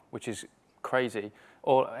car, which is crazy.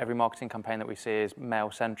 Every marketing campaign that we see is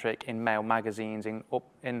male-centric in male magazines,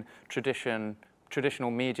 in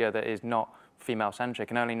traditional media that is not female-centric.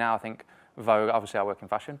 And only now, I think, Vogue, obviously I work in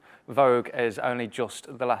fashion, Vogue is only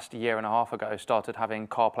just the last year and a half ago started having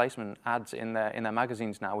car placement ads in their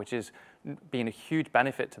magazines now, which has been a huge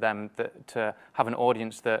benefit to them to have an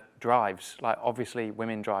audience that drives. Like, obviously,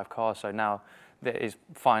 women drive cars, so now there's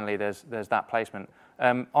that placement.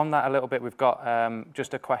 On that a little bit, we've got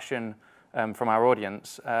just a question from our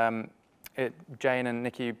audience. Jane and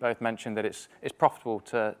Nikki both mentioned that it's profitable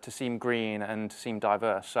to seem green and to seem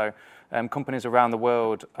diverse. So companies around the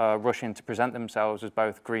world are rushing to present themselves as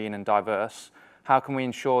both green and diverse. How can we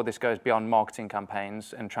ensure this goes beyond marketing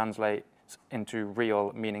campaigns and translates into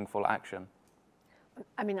real, meaningful action?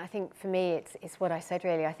 I mean, I think for me, it's what I said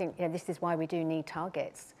really. I think this is why we do need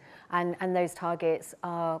targets. And those targets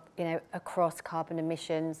are, across carbon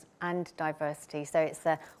emissions and diversity. So it's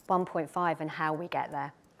the 1.5 and how we get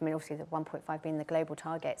there. I mean, obviously the 1.5 being the global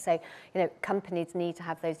target. So, companies need to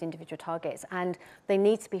have those individual targets, and they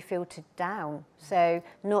need to be filtered down. So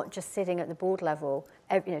not just sitting at the board level,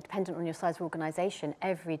 dependent on your size of organisation,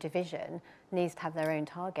 every division needs to have their own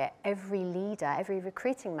target. Every leader, every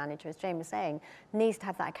recruiting manager, as Jane was saying, needs to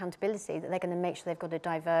have that accountability that they're going to make sure they've got a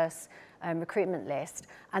diverse recruitment list,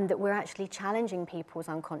 and that we're actually challenging people's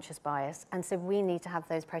unconscious bias. And so we need to have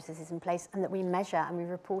those processes in place, and that we measure and we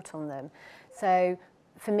report on them. So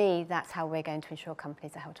for me, that's how we're going to ensure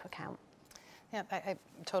companies are held to account. Yeah, I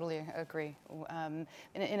totally agree.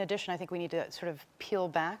 In addition, I think we need to sort of peel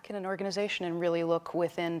back in an organization and really look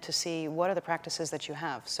within to see what are the practices that you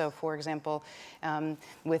have. So, for example,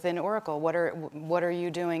 within Oracle, what are you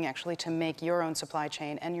doing actually to make your own supply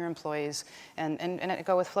chain and your employees, and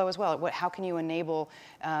go with Flow as well? How can you enable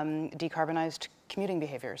decarbonized commuting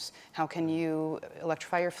behaviors? How can you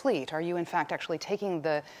electrify your fleet? Are you in fact actually taking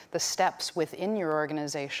the steps within your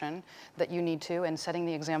organization that you need to, and setting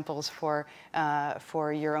the examples for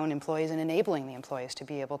your own employees and enabling the employees to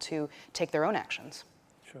be able to take their own actions?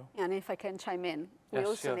 Sure. And if I can chime in, we yes,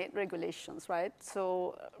 also sure. need regulations, right?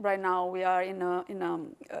 So right now we are in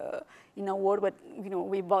a world where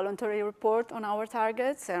we voluntarily report on our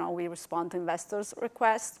targets and we respond to investors'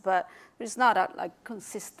 requests, but there's not a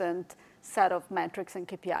consistent set of metrics and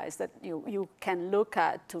KPIs that you can look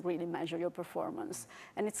at to really measure your performance.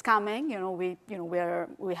 And it's coming.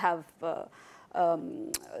 We have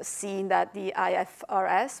seen that the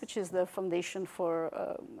IFRS, which is the Foundation for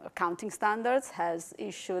Accounting Standards, has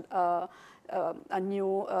issued a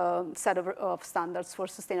new set of standards for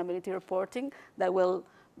sustainability reporting that will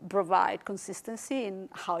provide consistency in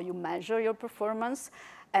how you measure your performance,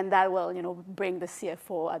 and that will bring the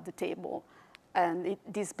CFO at the table. And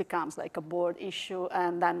this becomes like a board issue.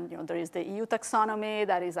 And then there is the EU taxonomy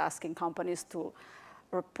that is asking companies to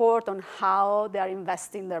report on how they are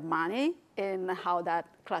investing their money and how that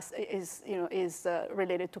class is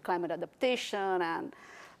related to climate adaptation and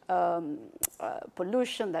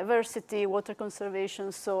pollution, diversity, water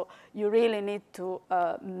conservation. So you really need to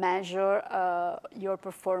measure your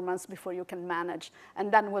performance before you can manage,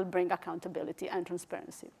 and then will bring accountability and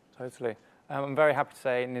transparency. Totally. I'm very happy to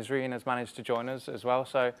say Nisreen has managed to join us as well.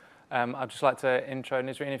 So I'd just like to intro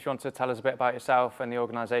Nisreen, if you want to tell us a bit about yourself and the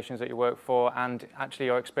organisations that you work for, and actually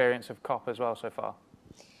your experience of COP as well so far.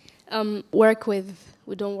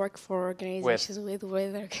 We don't work for organizations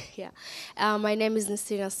yeah. My name is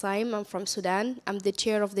Nisreen Elsaim. I'm from Sudan. I'm the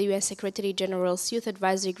chair of the UN Secretary General's Youth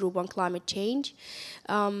Advisory Group on Climate Change.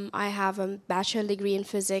 I have a bachelor degree in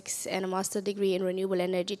physics and a master's degree in renewable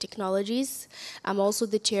energy technologies. I'm also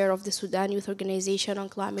the chair of the Sudan Youth Organization on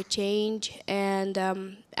Climate Change, and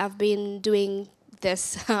I've been doing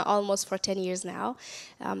this almost for 10 years now,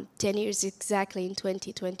 10 years exactly in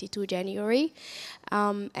 2022 January,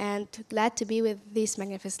 and glad to be with these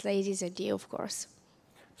magnificent ladies and you, of course.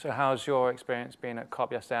 So how's your experience been at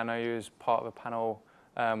COP yesterday? I know you was part of a panel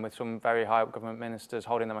with some very high government ministers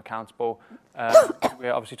holding them accountable.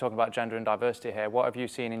 We're obviously talking about gender and diversity here. What have you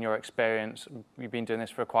seen in your experience? You've been doing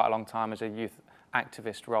this for quite a long time as a youth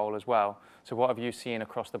activist role as well. So what have you seen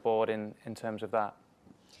across the board in terms of that?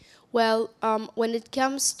 Well, when it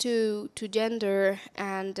comes to gender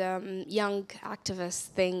and young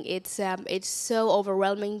activist thing, it's so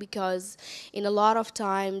overwhelming, because in a lot of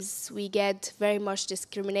times we get very much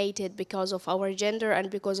discriminated because of our gender and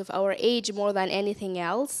because of our age more than anything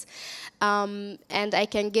else. And I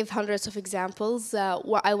can give hundreds of examples.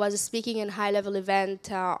 I was speaking in a high-level event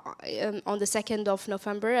on the 2nd of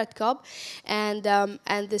November at COP, and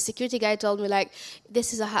the security guy told me, like,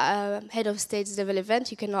 this is a head of state's level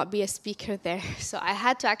event, you cannot be a speaker there. So I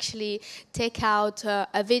had to actually take out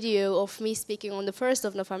a video of me speaking on the 1st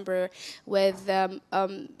of November with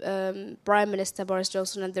Prime Minister Boris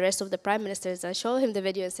Johnson and the rest of the prime ministers. I show him the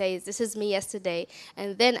video and say, this is me yesterday.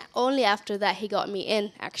 And then only after that he got me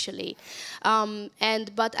in, actually.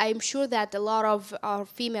 But I'm sure that a lot of our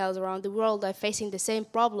females around the world are facing the same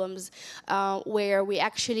problems, where we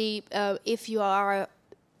actually, if you are,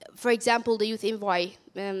 for example, the youth envoy,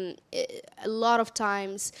 a lot of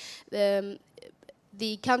times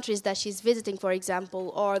the countries that she's visiting, for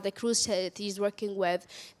example, or the cruise that he's working with,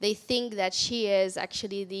 they think that she is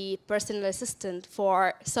actually the personal assistant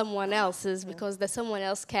for someone else's, because the someone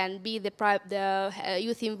else can be the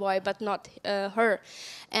youth envoy, but not her.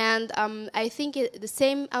 And I think the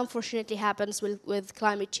same, unfortunately, happens with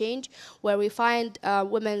climate change, where we find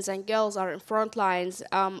women and girls are in front lines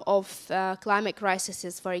of climate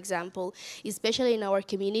crises, for example, especially in our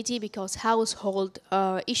community, because household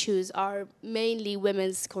issues are mainly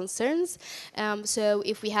women's concerns. So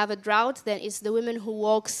if we have a drought, then it's the women who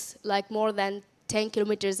walks like more than 10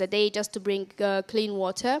 kilometers a day just to bring clean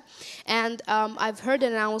water. And I've heard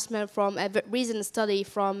an announcement from a recent study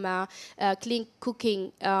from Clean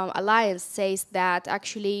Cooking Alliance says that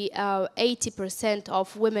actually 80%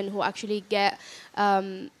 of women who actually get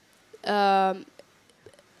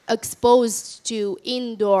exposed to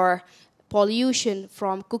indoor pollution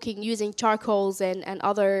from cooking using charcoals and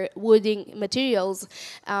other wooding materials,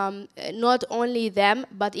 not only them,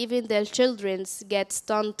 but even their children get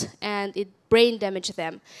stunned, and it brain damage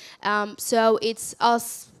them. So it's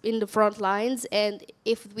us in the front lines, and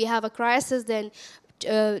if we have a crisis, then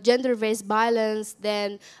gender-based violence,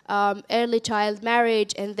 then early child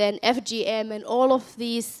marriage, and then FGM, and all of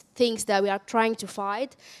these things that we are trying to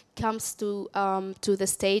fight comes to the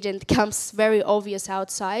stage and comes very obvious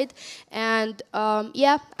outside. And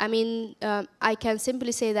yeah, I mean, I can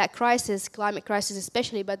simply say that crisis, climate crisis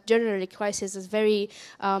especially, but generally crisis is very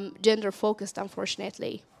gender-focused,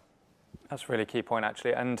 unfortunately. That's a really key point,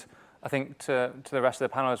 actually. And I think to the rest of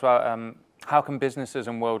the panel as well, how can businesses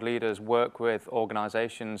and world leaders work with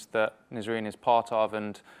organisations that Nisreen is part of,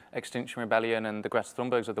 and Extinction Rebellion and the Greta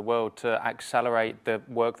Thunbergs of the world, to accelerate the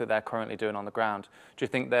work that they're currently doing on the ground? Do you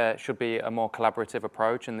think there should be a more collaborative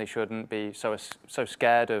approach, and they shouldn't be so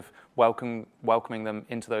scared of welcoming them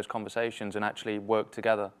into those conversations and actually work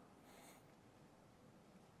together?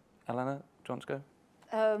 Elena, do you want to go?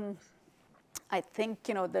 I think,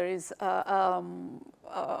 you know, there is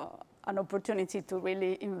an opportunity to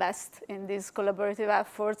really invest in these collaborative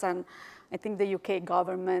efforts, and I think the UK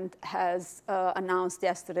government has announced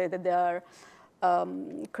yesterday that they are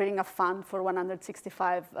creating a fund for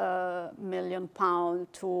 £165 million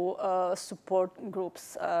to support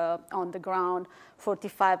groups on the ground.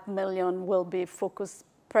 45 million will be focused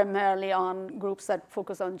primarily on groups that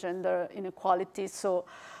focus on gender inequality. So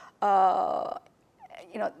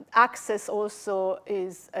you know, access also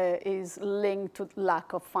is linked to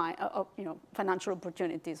lack of financial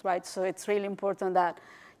opportunities, right? So it's really important that,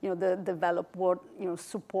 you know, the developed world, you know,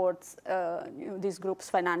 supports these groups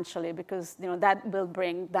financially, because, you know, that will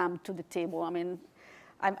bring them to the table. I mean,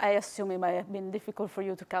 I assume it might have been difficult for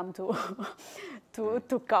you to come to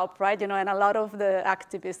to COP, right? You know, and a lot of the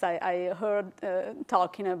activists I heard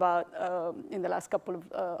talking about in the last couple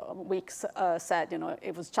of weeks said, you know,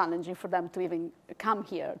 it was challenging for them to even come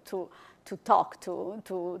here to talk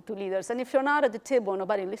to leaders. And if you're not at the table,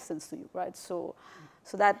 nobody listens to you, right? So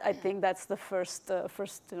that, I think that's the first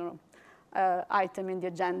you know, item in the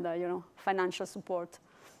agenda, you know, financial support.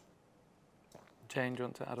 Jane, do you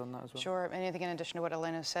want to add on that as well? Sure. And I think in addition to what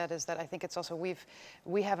Elena said is that I think it's also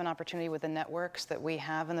we have an opportunity with the networks that we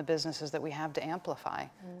have and the businesses that we have to amplify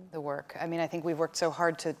the work. I mean, I think we've worked so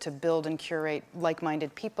hard to build and curate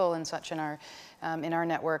like-minded people and such in our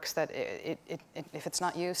networks that if it's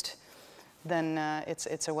not used, then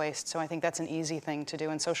it's a waste. So I think that's an easy thing to do.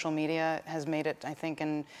 And social media has made it, I think,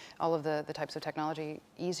 in all of the types of technology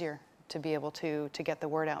easier to be able to get the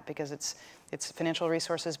word out, because it's financial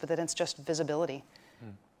resources, but then it's just visibility.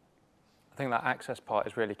 I think that access part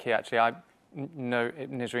is really key. Actually, I know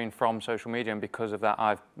Nisreen from social media, and because of that,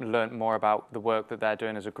 I've learned more about the work that they're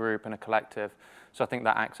doing as a group and a collective. So I think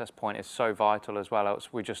that access point is so vital as well,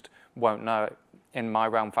 else we just won't know it. In my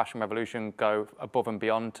realm, Fashion Revolution go above and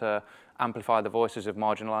beyond to amplify the voices of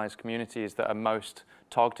marginalised communities that are most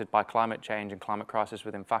targeted by climate change and climate crisis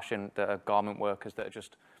within fashion, that are garment workers that are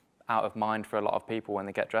just out of mind for a lot of people when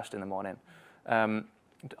they get dressed in the morning.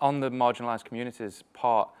 On the marginalised communities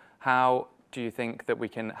part, how do you think that we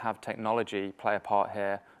can have technology play a part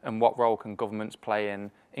here, and what role can governments play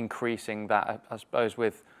in increasing that, I suppose,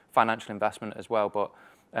 with financial investment as well, but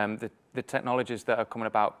the technologies that are coming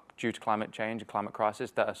about due to climate change and climate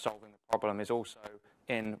crisis that are solving the problem is also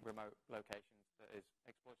in remote locations that is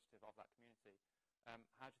exploitative of that community.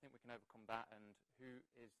 How do you think we can overcome that, and who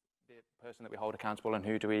is the person that we hold accountable, and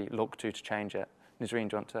who do we look to change it? Nisreen,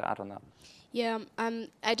 do you want to add on that? Yeah,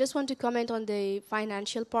 I just want to comment on the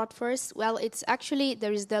financial part first. Well, it's actually,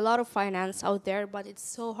 there is a lot of finance out there, but it's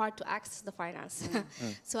so hard to access the finance.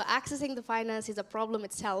 So accessing the finance is a problem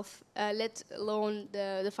itself, let alone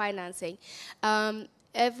the financing.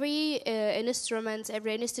 Every instrument,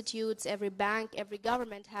 every institute, every bank, every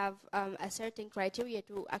government have a certain criteria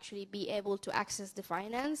to actually be able to access the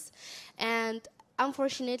finance. And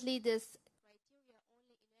unfortunately, this criteria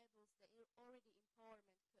only enables the already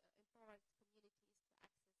empowered communities to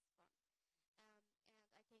access funds.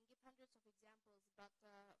 And I can give hundreds of examples, but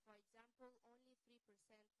for example, only 3%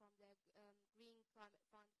 from the Green Climate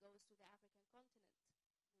Fund goes to the African continent.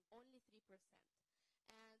 Only 3%.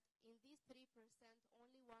 And in these 3%,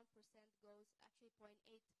 only 1% goes, actually 0.8%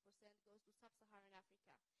 goes to sub-Saharan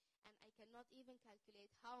Africa. And I cannot even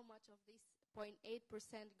calculate how much of this 0.8%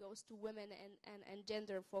 goes to women and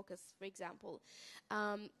gender focus, for example.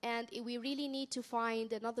 And we really need to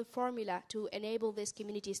find another formula to enable these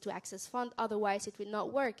communities to access fund, otherwise it will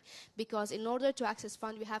not work. Because in order to access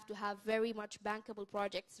fund, we have to have very much bankable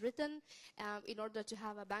projects written. In order to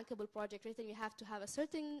have a bankable project written, you have to have a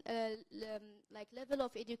certain level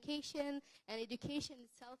of education, and education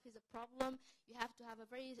itself is a problem. You have to have a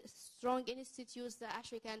very strong institutes that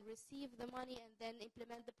actually can receive the money and then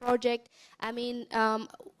implement the project. I mean,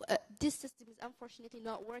 this system is unfortunately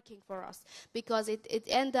not working for us, because it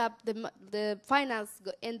end up, the finance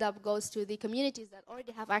end up goes to the communities that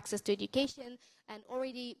already have access to education and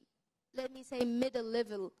already, let me say,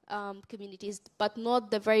 middle-level communities, but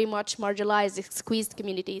not the very much marginalized, squeezed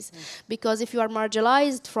communities. Because if you are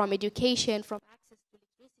marginalized from education, from access to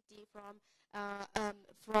electricity,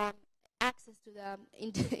 from access to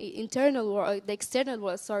the internal world, the external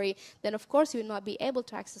world, sorry, then of course you will not be able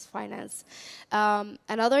to access finance.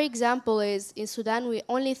 Another example is in Sudan, we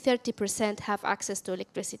only 30% have access to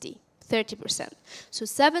electricity. 30%. So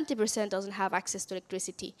 70% doesn't have access to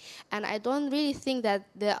electricity. And I don't really think that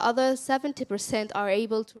the other 70% are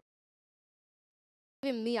able to.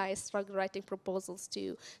 Even me, I struggle writing proposals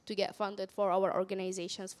to get funded for our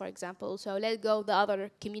organizations, for example. So let go the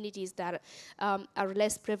other communities that are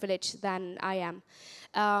less privileged than I am.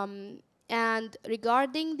 And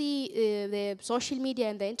regarding the social media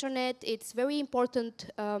and the internet, it's very important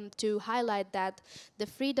to highlight that the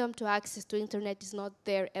freedom to access to internet is not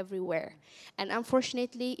there everywhere. And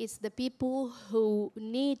unfortunately, it's the people who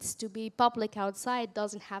needs to be public outside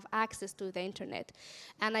doesn't have access to the internet.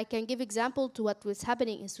 And I can give example to what was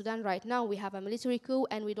happening in Sudan right now. We have a military coup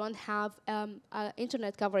and we don't have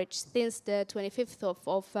internet coverage since the 25th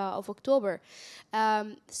of October.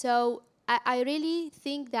 So I really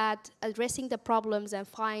think that addressing the problems and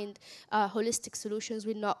find holistic solutions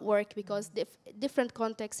will not work, because different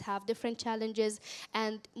contexts have different challenges,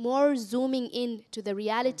 and more zooming in to the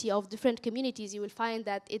reality of different communities, you will find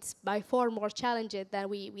that it's by far more challenging than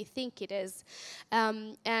we think it is.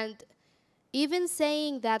 And even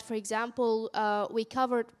saying that, for example, we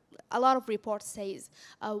covered, a lot of reports says,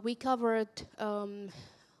 we covered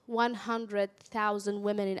 100,000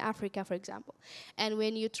 women in Africa, for example. And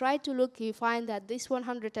when you try to look, you find that these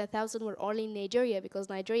 100,000 were only in Nigeria, because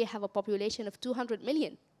Nigeria have a population of 200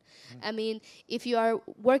 million. I mean, if you are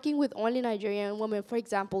working with only Nigerian women, for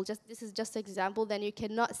example, this is just an example, then you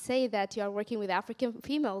cannot say that you are working with African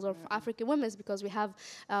females or African women, because we have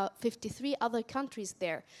 53 other countries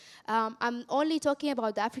there. I'm only talking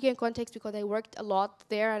about the African context because I worked a lot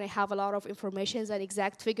there and I have a lot of information and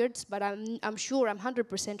exact figures, but I'm sure, I'm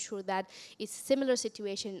 100% sure that it's a similar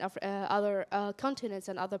situation of other continents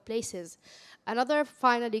and other places. Another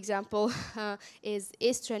final example is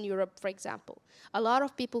Eastern Europe, for example. A lot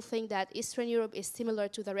of people think that Eastern Europe is similar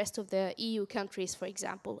to the rest of the EU countries, for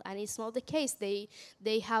example, and it's not the case.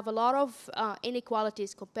 They have a lot of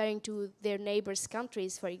inequalities comparing to their neighbors'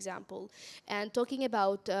 countries, for example. And talking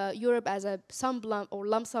about Europe as a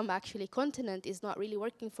lump sum actually continent is not really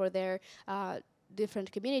working for their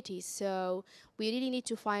different communities. So we really need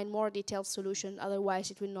to find more detailed solution,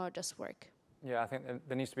 otherwise it will not just work. Yeah, I think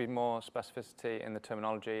there needs to be more specificity in the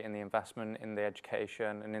terminology, in the investment, in the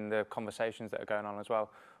education, and in the conversations that are going on as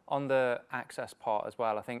well. On the access part as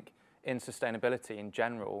well, I think in sustainability in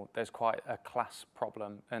general, there's quite a class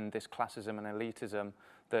problem, and this classism and elitism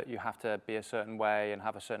that you have to be a certain way and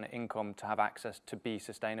have a certain income to have access to be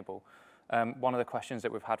sustainable. One of the questions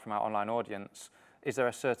that we've had from our online audience, is there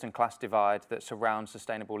a certain class divide that surrounds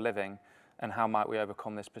sustainable living, and how might we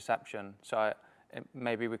overcome this perception? So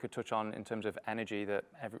maybe we could touch on, in terms of energy, that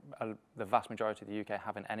the vast majority of the UK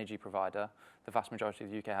have an energy provider. The vast majority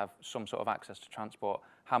of the UK have some sort of access to transport.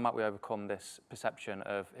 How might we overcome this perception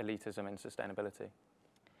of elitism in sustainability?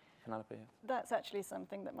 Penelope? That's actually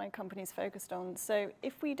something that my company's focused on. So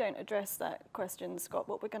if we don't address that question, Scott,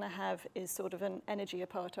 what we're going to have is sort of an energy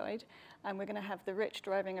apartheid, and we're going to have the rich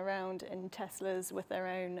driving around in Teslas with their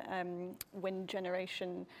own wind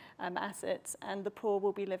generation assets, and the poor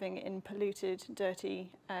will be living in polluted,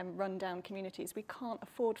 dirty, run-down communities. We can't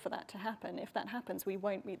afford for that to happen. If that happens, we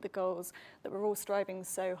won't meet the goals that we're all striving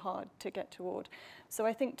so hard to get toward. So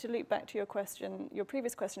I think, to loop back to your question, your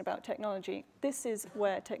previous question about technology, this is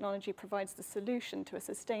where technology provides the solution to a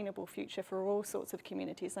sustainable future for all sorts of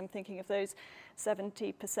communities. I'm thinking of those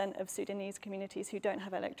 70% of Sudanese communities who don't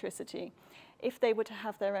have electricity. If they were to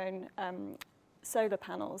have their own solar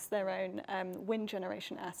panels, their own wind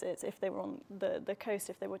generation assets, if they were on the coast,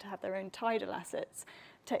 if they were to have their own tidal assets,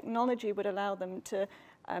 technology would allow them to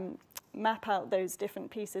map out those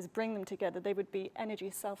different pieces, bring them together. They would be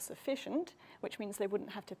energy self-sufficient, which means they wouldn't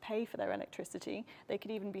have to pay for their electricity. They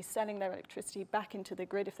could even be selling their electricity back into the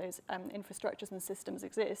grid if those infrastructures and systems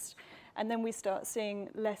exist. And then we start seeing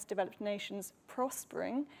less developed nations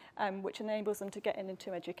prospering, which enables them to get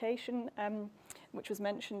into education, which was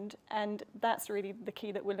mentioned, and that's really the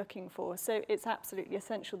key that we're looking for. So it's absolutely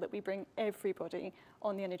essential that we bring everybody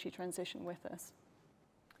on the energy transition with us.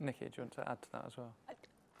 Nikki, do you want to add to that as well?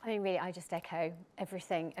 I mean, really, I just echo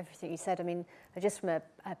everything you said. I mean, just from a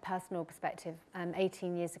personal perspective,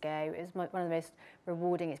 18 years ago, it was one of the most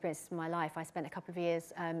rewarding experiences of my life. I spent a couple of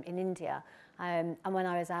years in India, and when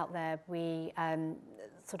I was out there, we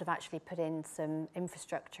sort of actually put in some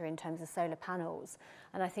infrastructure in terms of solar panels.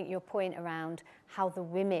 And I think your point around how the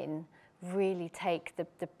women really take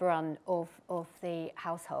the brunt of the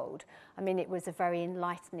household. I mean, it was a very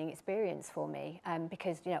enlightening experience for me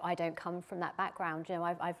because, you know, I don't come from that background. You know,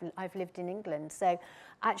 I've lived in England. So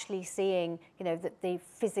actually seeing, you know, the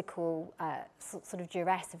physical sort of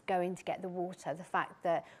duress of going to get the water, the fact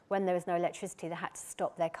that when there was no electricity, they had to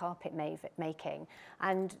stop their carpet making.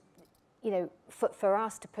 And, you know, for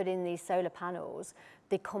us to put in these solar panels,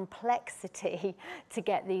 the complexity to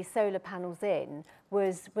get these solar panels in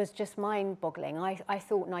was just mind-boggling. I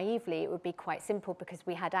thought naively it would be quite simple because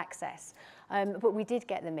we had access, but we did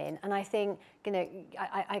get them in. And I think, you know,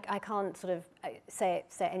 I can't sort of say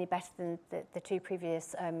it any better than the two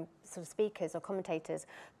previous sort of speakers or commentators,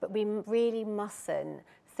 but we really mustn't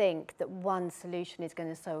think that one solution is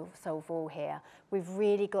going to solve all here. We've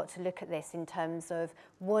really got to look at this in terms of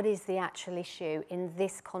what is the actual issue in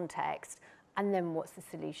this context, and then what's the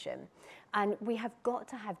solution. And we have got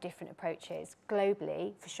to have different approaches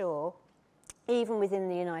globally, for sure, even within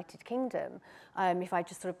the United Kingdom. If I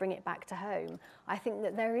just sort of bring it back to home, I think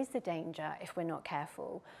that there is a danger, if we're not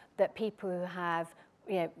careful, that people who have,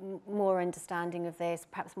 you know, more understanding of this,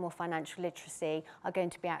 perhaps more financial literacy, are going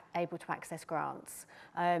to be able to access grants,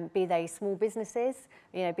 be they small businesses,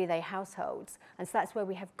 you know, be they households. And so that's where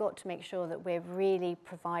we have got to make sure that we're really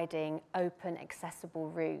providing open, accessible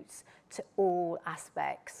routes to all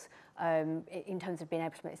aspects in terms of being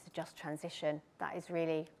able to make this a just transition. That is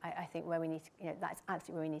really, I think, where we need to, you know, that's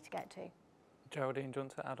absolutely where we need to get to. Geraldine, do you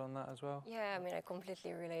want to add on that as well? Yeah, I mean, I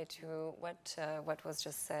completely relate to what was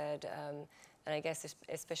just said. And I guess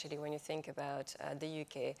especially when you think about the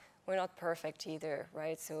UK, we're not perfect either,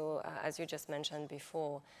 right? So as you just mentioned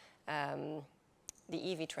before, the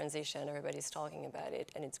EV transition, everybody's talking about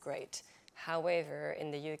it, and it's great. However, in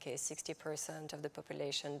the UK, 60% of the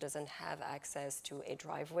population doesn't have access to a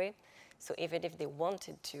driveway. So even if they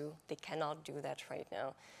wanted to, they cannot do that right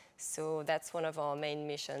now. So that's one of our main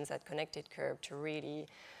missions at Connected Kerb, to really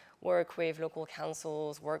work with local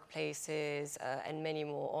councils, workplaces, and many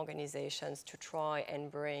more organizations to try and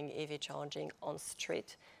bring EV charging on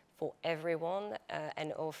street for everyone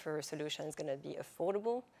and offer solutions going to be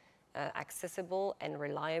affordable, accessible, and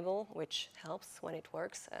reliable, which helps when it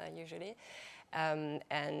works usually.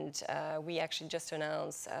 And we actually just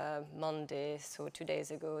announced Monday, so 2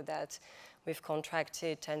 days ago, that we've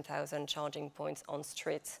contracted 10,000 charging points on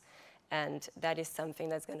streets. And that is something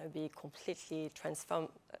that's going to be completely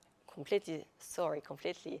different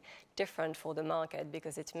for the market,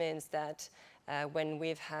 because it means that when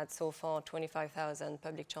we've had so far 25,000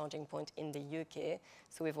 public charging points in the UK,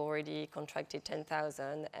 so we've already contracted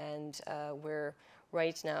 10,000, and we're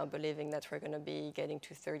right now believing that we're going to be getting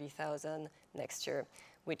to 30,000 next year,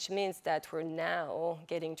 which means that we're now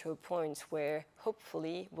getting to a point where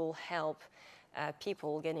hopefully we'll help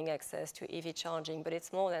people getting access to EV charging. But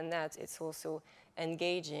it's more than that, it's also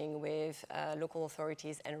engaging with local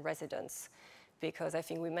authorities and residents. Because I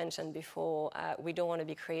think we mentioned before, we don't want to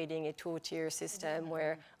be creating a two-tier system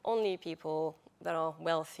where only people that are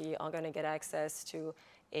wealthy are going to get access to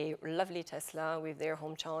a lovely Tesla with their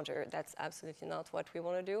home charger. That's absolutely not what we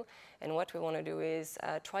want to do. And what we want to do is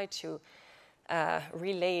try to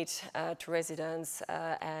relate to residents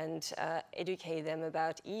and educate them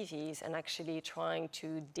about EVs, and actually trying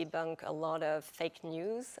to debunk a lot of fake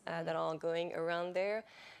news that are going around there.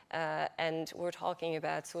 And we're talking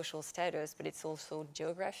about social status, but it's also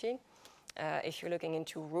geography. If you're looking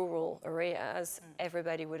into rural areas,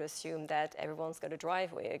 everybody would assume that everyone's got a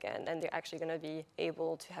driveway again, and they're actually going to be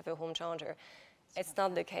able to have a home charger. It's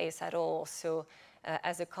not the case at all. So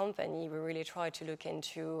as a company, we really try to look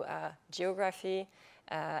into geography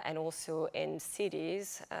and also in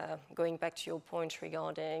cities, going back to your point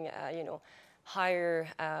regarding, higher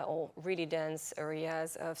or really dense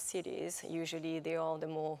areas of cities. Usually they are the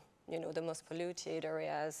more, the most polluted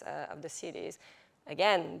areas of the cities.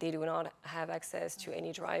 Again, they do not have access to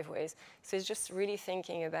any driveways. So it's just really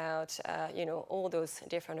thinking about, all those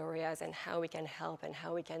different areas and how we can help and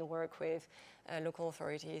how we can work with local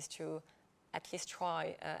authorities to at least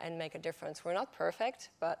try and make a difference. We're not perfect,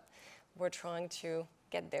 but we're trying to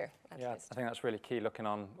get there at least. I think that's really key, looking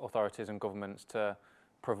on authorities and governments to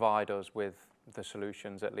provide us with the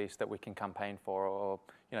solutions at least that we can campaign for, or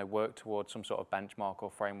work towards some sort of benchmark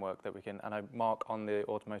or framework that we can. And Mark on the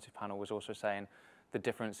automotive panel was also saying the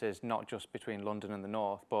difference is not just between London and the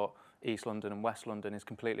north, but East London and West London is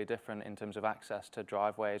completely different in terms of access to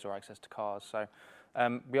driveways or access to cars. So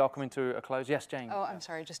we are coming to a close. Yes, Jane? Oh, I'm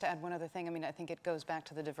sorry, just to add one other thing. I mean, I think it goes back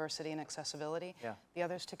to the diversity and accessibility. Yeah. The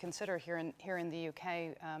others to consider here in the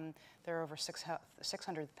UK, there are over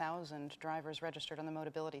 600,000 drivers registered on the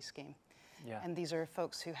Motability Scheme. Yeah. And these are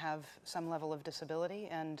folks who have some level of disability,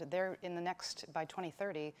 and they're by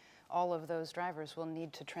 2030, all of those drivers will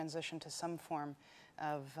need to transition to some form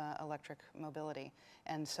of electric mobility.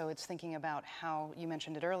 And so it's thinking about how, you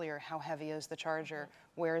mentioned it earlier, how heavy is the charger,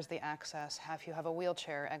 where is the access, if you have a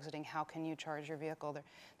wheelchair exiting, how can you charge your vehicle?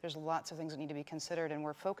 There's lots of things that need to be considered, and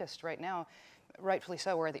we're focused right now, rightfully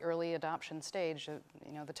so, we're at the early adoption stage,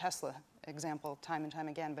 you know, the Tesla example time and time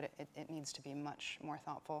again, but it needs to be much more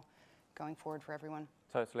thoughtful going forward for everyone.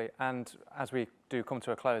 Totally. And as we do come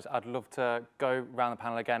to a close, I'd love to go around the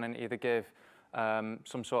panel again and either give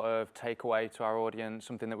some sort of takeaway to our audience,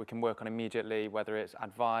 something that we can work on immediately, whether it's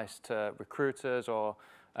advice to recruiters or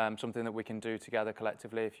something that we can do together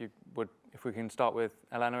collectively. If we can start with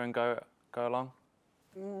Elena and go along.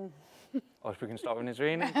 Or if we can start with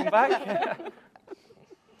Nisreen and come back.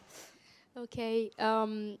 Okay,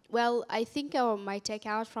 well, I think my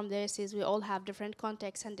takeout from this is we all have different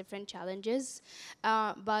contexts and different challenges,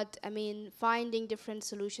 but I mean, finding different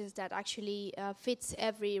solutions that actually fits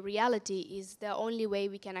every reality is the only way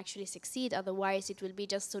we can actually succeed. Otherwise, it will be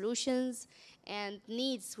just solutions and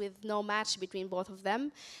needs with no match between both of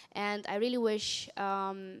them. And I really wish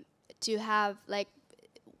to have, like,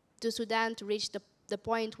 to Sudan to reach the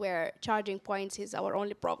point where charging points is our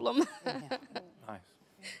only problem. Nice.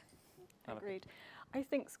 Agreed. I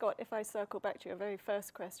think, Scott, if I circle back to your very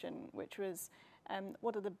first question, which was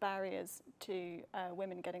what are the barriers to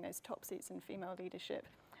women getting those top seats in female leadership?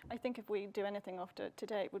 I think if we do anything after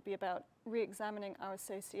today, it would be about re-examining our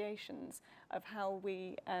associations of how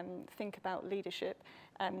we think about leadership.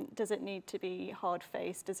 Does it need to be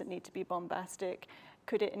hard-faced? Does it need to be bombastic?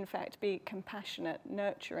 Could it, in fact, be compassionate,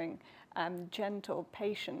 nurturing, gentle,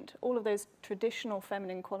 patient? All of those traditional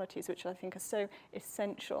feminine qualities, which I think are so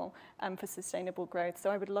essential for sustainable growth. So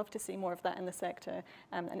I would love to see more of that in the sector,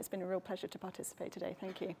 and it's been a real pleasure to participate today.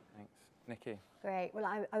 Thank you. Thanks. Nikki? Great. Well,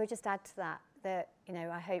 I would just add to that, you know,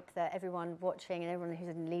 I hope that everyone watching and everyone who's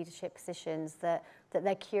in leadership positions, that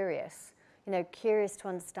they're curious. You know, curious to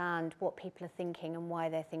understand what people are thinking and why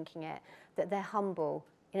they're thinking it, that they're humble.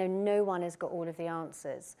 You know, no one has got all of the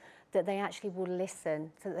answers, that they actually will listen,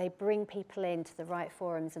 so that they bring people into the right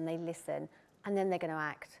forums and they listen, and then they're going to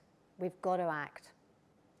act. We've got to act.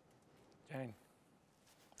 Jane?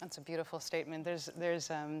 That's a beautiful statement. There's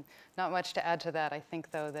not much to add to that. I think,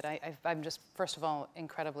 though, that I'm just, first of all,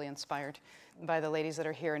 incredibly inspired by the ladies that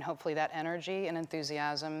are here, and hopefully that energy and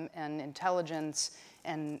enthusiasm and intelligence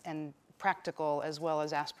and practical as well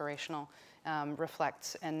as aspirational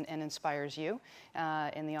reflects and inspires you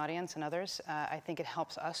in the audience and others. I think it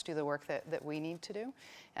helps us do the work that we need to do.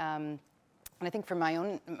 And I think for my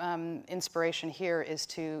own inspiration here is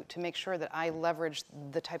to make sure that I leverage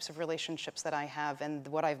the types of relationships that I have and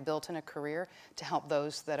what I've built in a career to help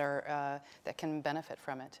those that are that can benefit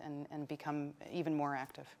from it and become even more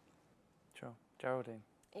active. Sure. Geraldine?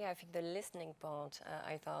 Yeah, I think the listening part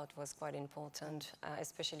I thought was quite important,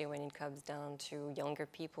 especially when it comes down to younger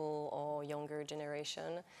people or younger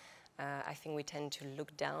generation. I think we tend to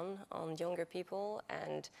look down on younger people,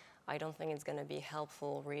 and I don't think it's going to be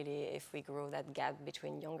helpful really if we grow that gap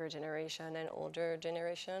between younger generation and older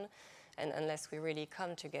generation. And unless we really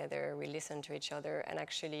come together, we listen to each other, and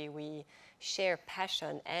actually we share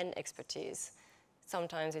passion and expertise.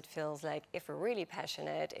 Sometimes it feels like if we're really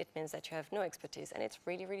passionate, it means that you have no expertise. And it's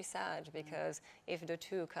really, really sad, because if the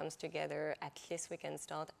two comes together, at least we can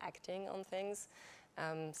start acting on things.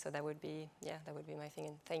 So that would be my thing.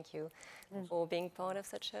 And thank you for being part of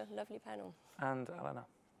such a lovely panel. And Elena?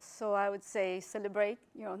 So I would say celebrate,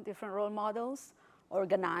 different role models,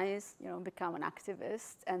 organize, become an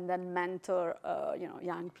activist, and then mentor,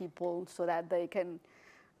 young people so that they can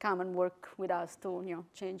come and work with us to,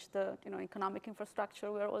 change the, economic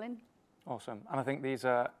infrastructure we're all in. Awesome. And I think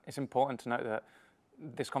it's important to note that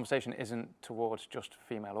this conversation isn't towards just a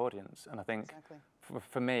female audience. And I think Exactly.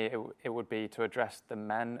 for me, it would be to address the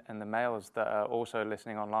men and the males that are also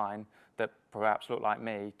listening online that perhaps look like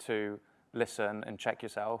me, to listen and check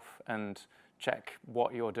yourself and check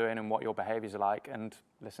what you're doing and what your behaviors are like, and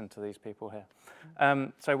listen to these people here.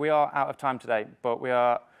 So we are out of time today, but we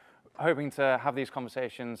are hoping to have these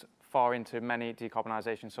conversations far into many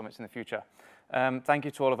decarbonisation summits in the future. Thank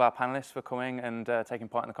you to all of our panelists for coming and taking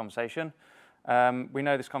part in the conversation. We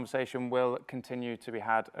know this conversation will continue to be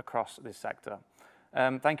had across this sector.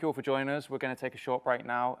 Thank you all for joining us. We're going to take a short break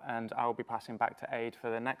now, and I'll be passing back to Aid for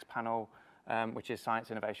the next panel, which is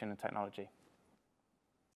Science, Innovation and Technology.